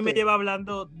 Anthony me lleva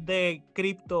hablando de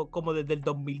cripto como desde el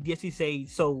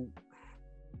 2016,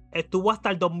 estuvo hasta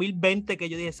el 2020 que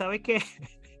yo dije, ¿sabes qué?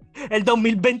 El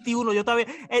 2021, yo también.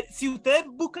 Si ustedes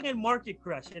buscan el market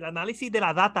crash, el análisis de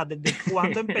la data, desde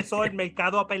cuando empezó el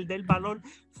mercado a perder valor,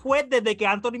 fue desde que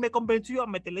Anthony me convenció a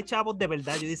meterle chavos de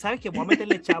verdad. Yo dije, ¿sabes qué? Voy a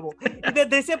meterle chavos. Y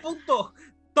desde ese punto,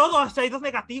 todo ha ido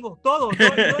negativo, todo.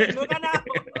 No he ganado.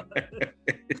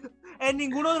 En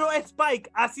ninguno de los Spike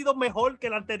ha sido mejor que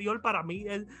el anterior para mí.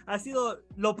 Ha sido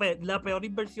la peor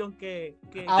inversión que...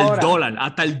 Ahora,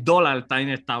 hasta el dólar está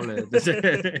inestable.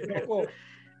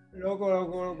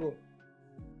 Loco.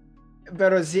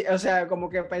 Pero sí, o sea, como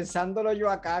que pensándolo yo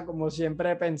acá, como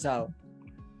siempre he pensado,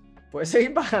 puede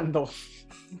seguir bajando.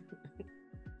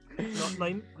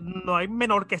 No hay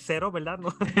menor que cero, ¿verdad?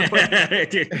 No.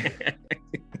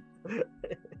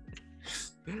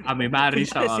 A mí me da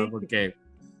risa porque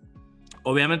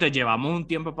obviamente llevamos un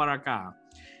tiempo para acá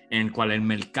en el cual el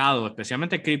mercado,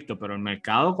 especialmente cripto, pero el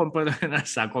mercado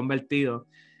se ha convertido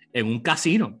en un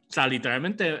casino. O sea,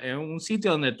 literalmente es un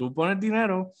sitio donde tú pones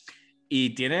dinero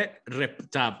y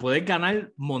puedes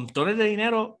ganar montones de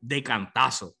dinero de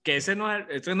cantazo. Que ese no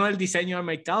es el diseño del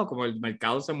mercado, como el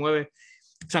mercado se mueve.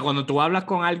 O sea, cuando tú hablas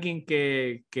con alguien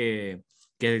que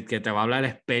te va a hablar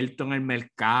experto en el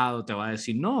mercado, te va a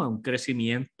decir, no, un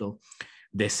crecimiento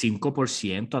de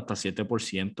 5% hasta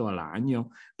 7% al año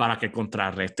para que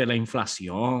contrarreste la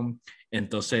inflación.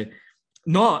 Entonces,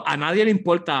 no, a nadie le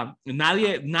importa,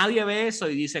 nadie ve eso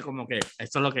y dice como que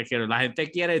esto es lo que quiero. La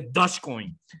gente quiere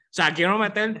Dogecoin. O sea, quiero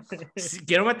meter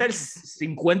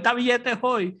 50 billetes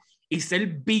hoy y ser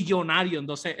billonario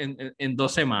en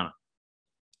 2 semanas.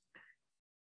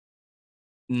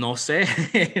 No sé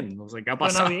qué ha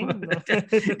pasado. Bueno, bien, ¿no?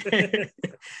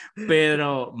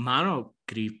 Pero, mano,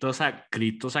 cripto se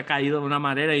ha caído de una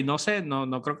manera y no sé,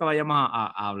 no creo que vayamos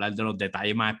a hablar de los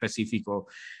detalles más específicos.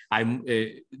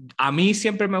 A mí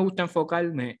siempre me gusta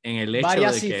enfocarme en el hecho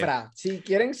varias de cifras. Si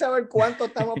quieren saber cuánto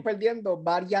estamos perdiendo,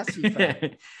 varias cifras.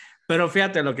 Pero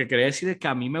fíjate, lo que quería decir es que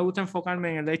a mí me gusta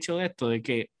enfocarme en el hecho de esto, de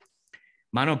que,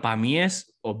 mano, para mí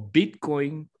es o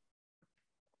Bitcoin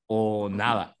o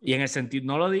nada. Y en el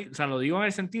sentido, lo digo en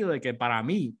el sentido de que para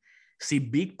mí, si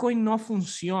Bitcoin no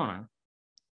funciona,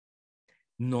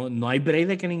 no hay break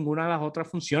de que ninguna de las otras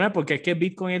funcione, porque es que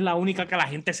Bitcoin es la única que la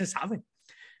gente se sabe.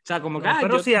 O sea, como que...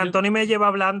 pero si Anthony me lleva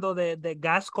hablando de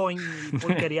Gascoin y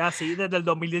porquería así desde el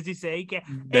 2016, que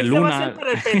de Luna. Va a ser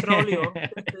para el petróleo.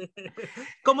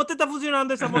 ¿Cómo te está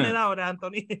funcionando esa moneda ahora,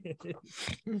 Anthony?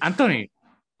 Anthony,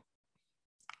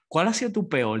 ¿cuál ha sido tu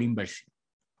peor inversión?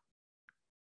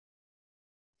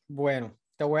 Bueno,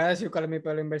 te voy a decir cuál es mi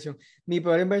peor inversión. Mi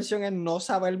peor inversión es no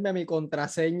saberme mi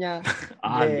contraseña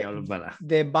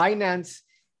de Binance,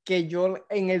 que yo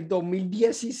en el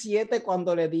 2017,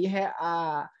 cuando le dije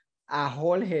a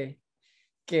Jorge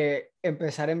que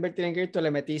empezar a invertir en cripto,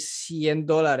 le metí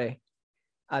 $100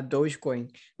 a Dogecoin,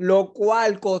 lo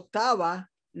cual costaba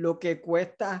lo que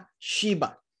cuesta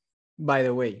Shiba. by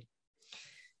the way.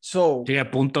 So, sí, es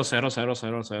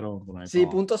 .0000. Sí,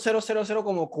 .000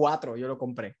 como 4 yo lo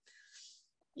compré.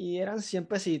 Y eran 100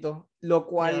 pesitos, lo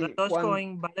cual... Y ahora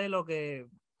Dogecoin vale lo que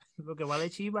vale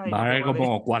Chiba. Y vale lo que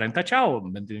como 40 chavos,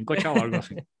 25 chavos, algo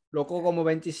así. Loco, como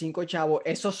 25 chavos.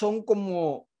 Esos son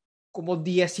como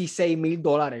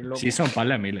 $16,000, loco. Sí, son un par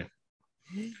de miles.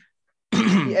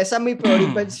 Y esa es mi peor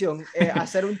inversión.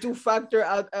 Hacer un two-factor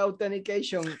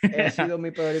authentication ha sido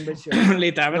mi peor inversión.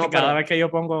 Literalmente, cada vez que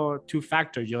yo pongo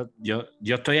two-factor, yo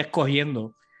estoy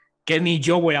escogiendo que ni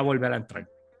yo voy a volver a entrar.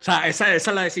 O sea, esa es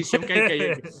la decisión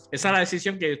esa es la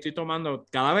decisión que yo estoy tomando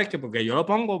cada vez porque yo lo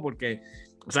pongo porque,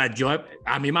 o sea,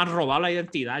 a mí me han robado la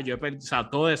identidad, o sea,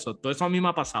 todo eso a mí me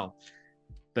ha pasado.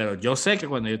 Pero yo sé que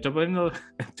cuando yo estoy poniendo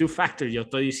two-factor, yo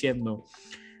estoy diciendo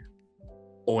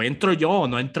o entro yo o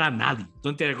no entra nadie. ¿Tú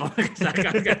entiendes cómo es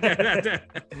que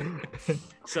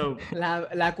so,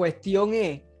 la cuestión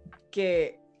es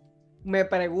que me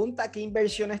pregunta qué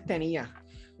inversiones tenía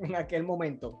en aquel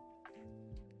momento.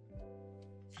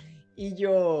 Y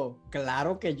yo,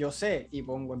 claro que yo sé. Y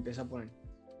empiezo a poner.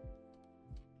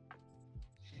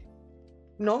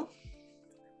 No.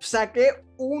 Saqué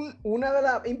una de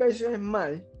las inversiones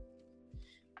mal.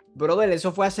 Brother,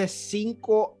 eso fue hace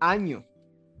 5 años.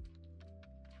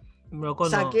 Loco,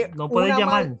 saqué no puedes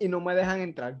llamar. Y no me dejan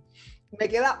entrar. Me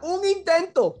queda un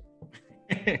intento.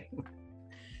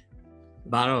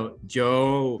 Bueno,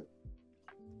 yo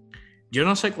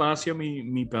no sé cuál ha sido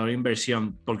mi peor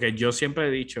inversión, porque yo siempre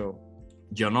he dicho,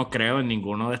 yo no creo en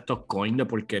ninguno de estos coins de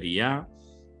porquería,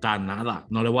 nada,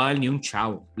 no le voy a dar ni un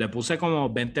chavo. Le puse como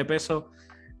 20 pesos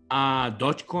a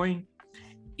Dogecoin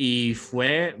y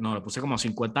le puse como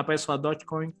 50 pesos a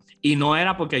Dogecoin y no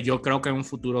era porque yo creo que en un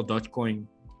futuro Dogecoin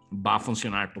va a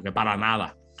funcionar, porque para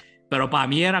nada. Pero para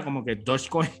mí era como que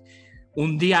Dogecoin,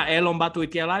 un día Elon va a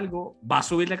tuitear algo, va a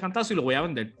subir de cantazo y lo voy a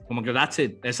vender. Como que that's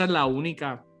it. Esa es la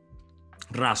única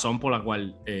razón por la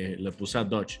cual le puse a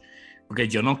Doge. Porque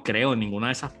yo no creo en ninguna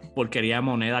de esas porquerías de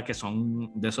monedas que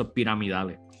son de esos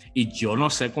piramidales. Y yo no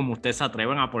sé cómo ustedes se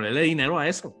atreven a ponerle dinero a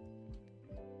eso.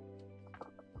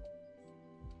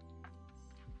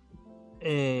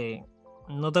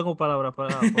 No tengo palabras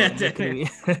para describir.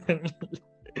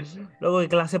 Luego, ¿qué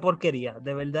clase de porquería?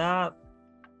 De verdad.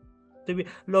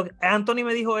 Anthony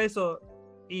me dijo eso.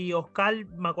 Y Oscar,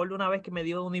 me acuerdo una vez que me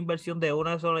dio una inversión de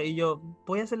una sola. Y yo,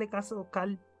 voy a hacerle caso a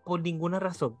Oscar por ninguna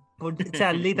razón. O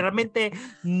sea, literalmente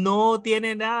no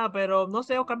tiene nada. Pero no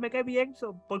sé, Oscar me cae bien.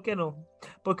 ¿Por qué no?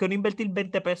 Porque no invertir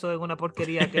 20 pesos en una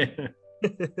porquería que.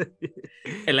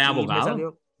 Él es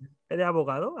abogado. Él es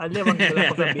abogado. A él le van a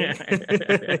las cosas bien.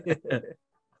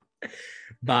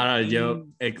 Bueno,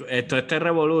 este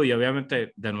revolú y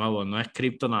obviamente, de nuevo, no es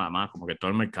cripto nada más, como que todo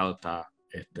el mercado está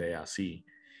así.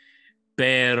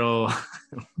 Pero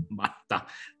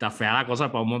está fea la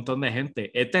cosa para un montón de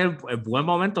gente. Este es el buen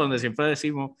momento donde siempre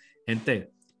decimos,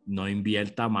 gente, no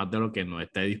invierta más de lo que no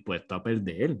esté dispuesto a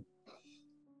perder.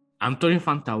 Anthony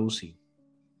Fantauci,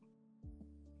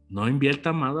 no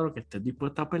invierta más de lo que estés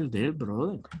dispuesto a perder,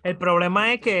 brother. El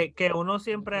problema es que uno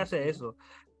siempre hace eso,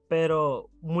 pero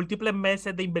múltiples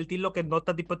meses de invertir lo que no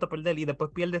estás dispuesto a perder y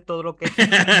después pierdes todo lo que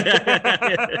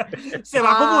se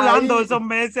va acumulando esos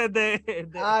meses de...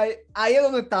 Ahí es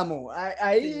donde estamos.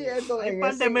 Ahí es donde, hay un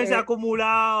par de meses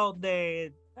acumulados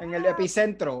de... En el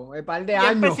epicentro, el par de 100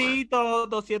 años. pesitos,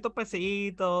 200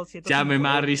 pesitos, 150, ya me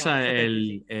da risa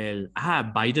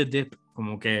buy the dip,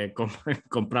 como que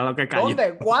comprar lo que cayó.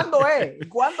 ¿Dónde? ¿Cuándo es?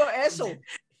 ¿Cuándo es eso?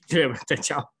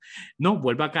 No,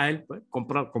 vuelve a caer, pues,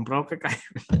 compra lo que cae.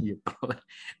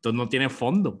 Entonces no tiene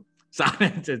fondo,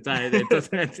 ¿sabes?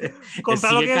 Entonces,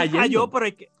 comprar lo que cayó, pero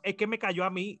es que me cayó a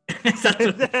mí.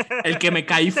 Exacto. El que me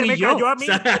caí fui yo. Cayó a mí.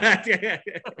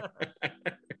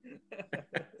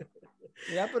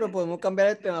 Ya, pero podemos cambiar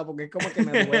el tema porque es como que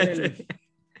me duele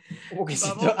como que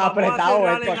vamos apretado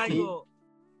a esto aquí.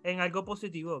 En algo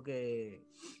positivo que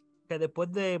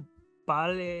después de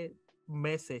pares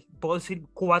meses, puedo decir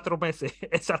 4 meses,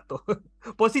 exacto,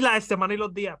 puedo decir la semana y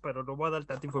los días, pero no voy a dar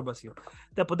tanta información.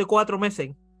 Después de 4 meses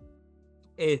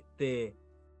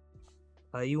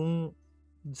hay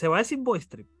se va a decir Voice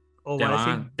Trip o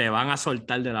te van a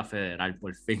soltar de la federal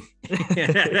por fin.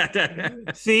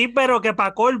 Sí, pero que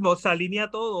para colmo se alinea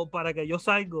todo para que yo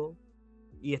salgo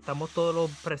y estamos todos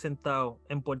los presentados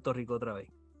en Puerto Rico otra vez.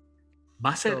 Va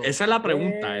a ser, esa es la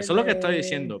pregunta, eso es lo que estoy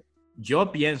diciendo.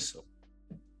 Yo pienso,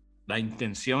 la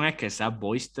intención es que sea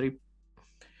Voice Trip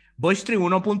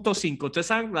 1.5. Ustedes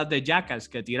saben las de Jackass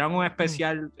que tiran un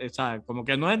especial, o sea, como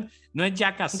que no es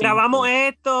Jackass 5. Grabamos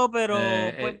esto, pero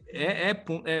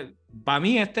para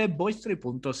mí este es Voice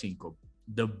 3.5.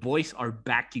 The Boys are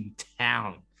back in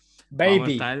town.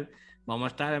 Baby. vamos a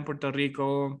estar en Puerto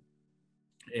Rico,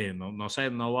 no sé,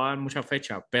 no va a haber mucha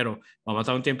fecha, pero vamos a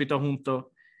estar un tiempito juntos.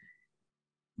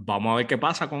 Vamos a ver qué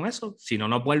pasa con eso. Si no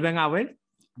nos vuelven a ver,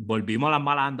 volvimos a las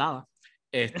malas andadas.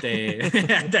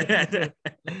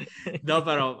 No,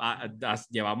 pero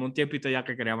llevamos un tiempito ya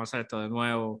que queríamos hacer esto de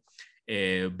nuevo.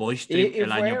 Boys Trip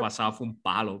el año pasado fue un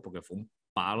palo, porque fue un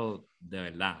palo de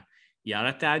verdad. Y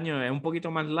ahora este año es un poquito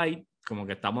más light, como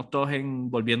que estamos todos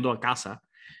volviendo a casa.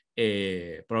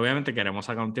 Pero obviamente queremos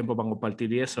sacar un tiempo para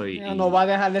compartir y eso. No va a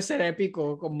dejar de ser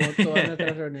épico como todas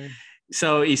nuestras reuniones.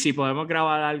 Y si podemos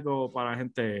grabar algo para la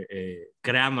gente,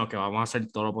 créanos que vamos a hacer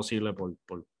todo lo posible por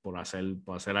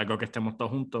hacer algo que estemos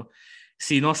todos juntos.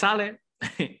 Si no sale,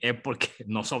 es porque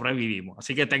no sobrevivimos.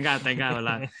 Así que tenga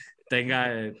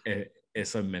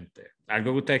eso en mente.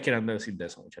 Algo que ustedes quieran decir de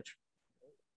eso, muchachos.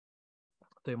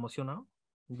 Estoy emocionado.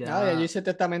 Ya yo hice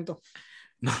testamento.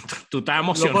 No, tú estás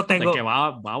emocionado de que va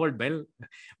a volver,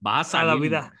 va a salir. A la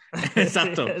vida.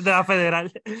 Exacto. De la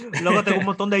federal. Luego tengo un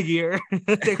montón de gear.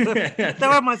 Tengo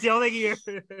demasiado de gear.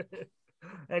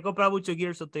 He comprado mucho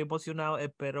gear, estoy emocionado.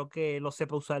 Espero que lo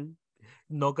sepa usar.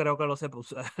 No creo que lo sepa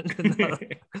usar. No.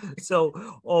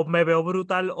 O me veo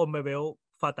brutal o me veo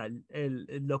fatal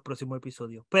en los próximos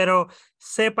episodios. Pero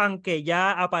sepan que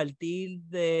ya a partir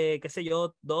de, qué sé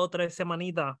yo, 2 o 3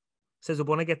 semanitas, se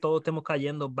supone que todos estemos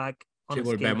cayendo back. Sí,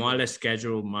 volvemos al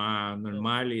schedule más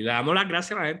normal y le damos las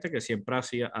gracias a la gente que siempre ha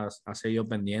seguido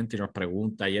pendiente y nos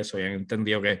pregunta y eso, y han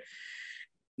entendido que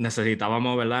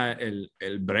necesitábamos, ¿verdad? El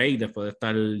break después de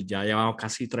estar, ya llevamos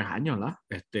casi 3 años, ¿verdad?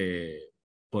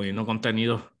 Poniendo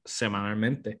contenido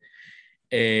semanalmente.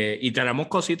 Y tenemos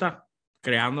cositas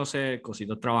creándose,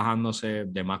 cositas trabajándose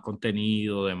de más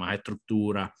contenido, de más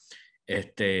estructura,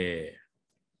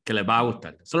 que les va a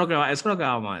gustar. Eso es lo que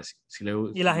vamos a decir.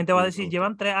 Y la gente va a decir,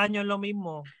 llevan 3 años en lo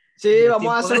mismo. Sí,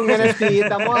 vamos a hacer un NFT.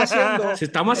 Si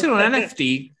estamos haciendo un NFT,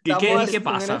 ¿qué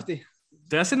pasa?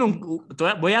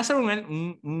 Voy a hacer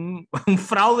un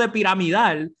fraude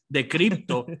piramidal de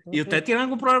cripto y usted tiene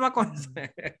algún problema con eso.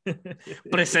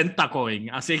 Presenta Coin.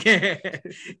 Así que,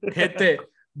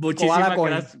 muchísimas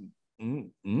gracias.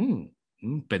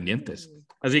 Pendientes.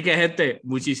 Así que, gente,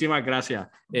 muchísimas gracias.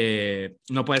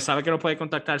 Nos puede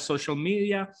contactar social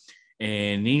media,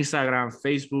 en Instagram,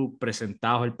 Facebook,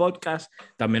 Presentados el Podcast.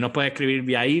 También nos puede escribir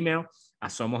vía email a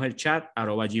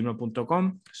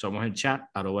somoselchat@gmail.com,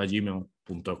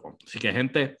 somoselchat@gmail.com. Así que,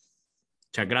 gente,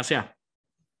 muchas gracias.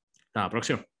 Hasta la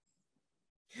próxima.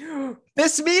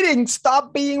 This meeting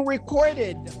stopped being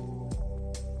recorded.